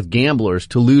conspiring with gamblers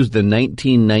to lose the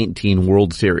 1919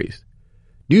 World Series.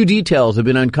 New details have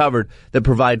been uncovered that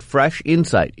provide fresh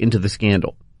insight into the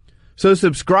scandal. So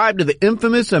subscribe to the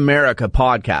Infamous America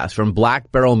podcast from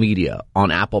Black Barrel Media on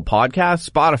Apple Podcasts,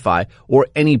 Spotify, or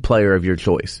any player of your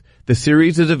choice. The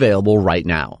series is available right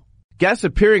now. Guests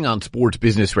appearing on Sports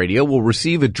Business Radio will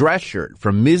receive a dress shirt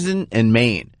from Mizzen and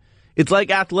Main. It's like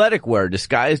athletic wear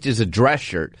disguised as a dress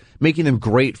shirt, making them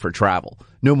great for travel.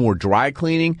 No more dry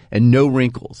cleaning and no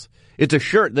wrinkles. It's a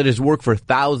shirt that has worked for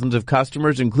thousands of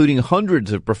customers, including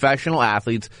hundreds of professional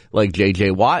athletes like J.J.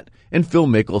 Watt and Phil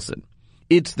Mickelson.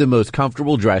 It's the most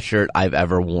comfortable dress shirt I've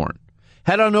ever worn.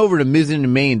 Head on over to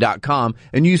mizzenandmain.com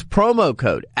and use promo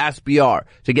code SBR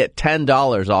to get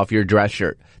 $10 off your dress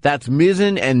shirt. That's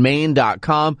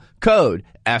mizzenandmain.com, code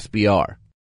SBR.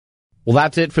 Well,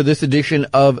 that's it for this edition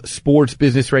of Sports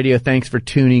Business Radio. Thanks for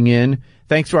tuning in.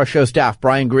 Thanks to our show staff,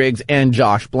 Brian Griggs and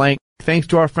Josh Blank. Thanks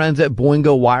to our friends at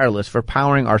Boingo Wireless for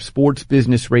powering our Sports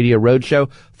Business Radio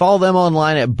Roadshow. Follow them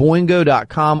online at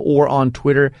boingo.com or on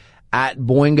Twitter at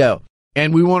Boingo.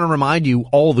 And we want to remind you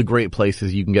all the great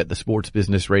places you can get the Sports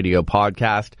Business Radio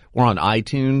podcast. We're on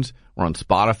iTunes, we're on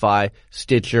Spotify,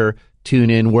 Stitcher,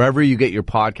 TuneIn, wherever you get your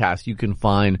podcast, you can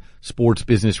find Sports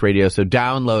Business Radio. So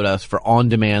download us for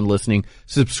on-demand listening.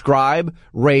 Subscribe,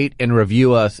 rate, and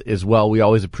review us as well. We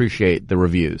always appreciate the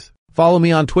reviews. Follow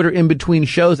me on Twitter in between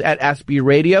shows at SB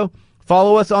Radio.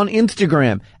 Follow us on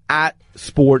Instagram at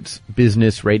Sports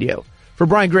Business Radio. For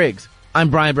Brian Griggs, I'm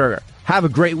Brian Berger. Have a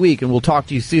great week, and we'll talk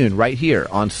to you soon right here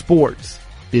on Sports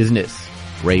Business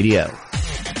Radio.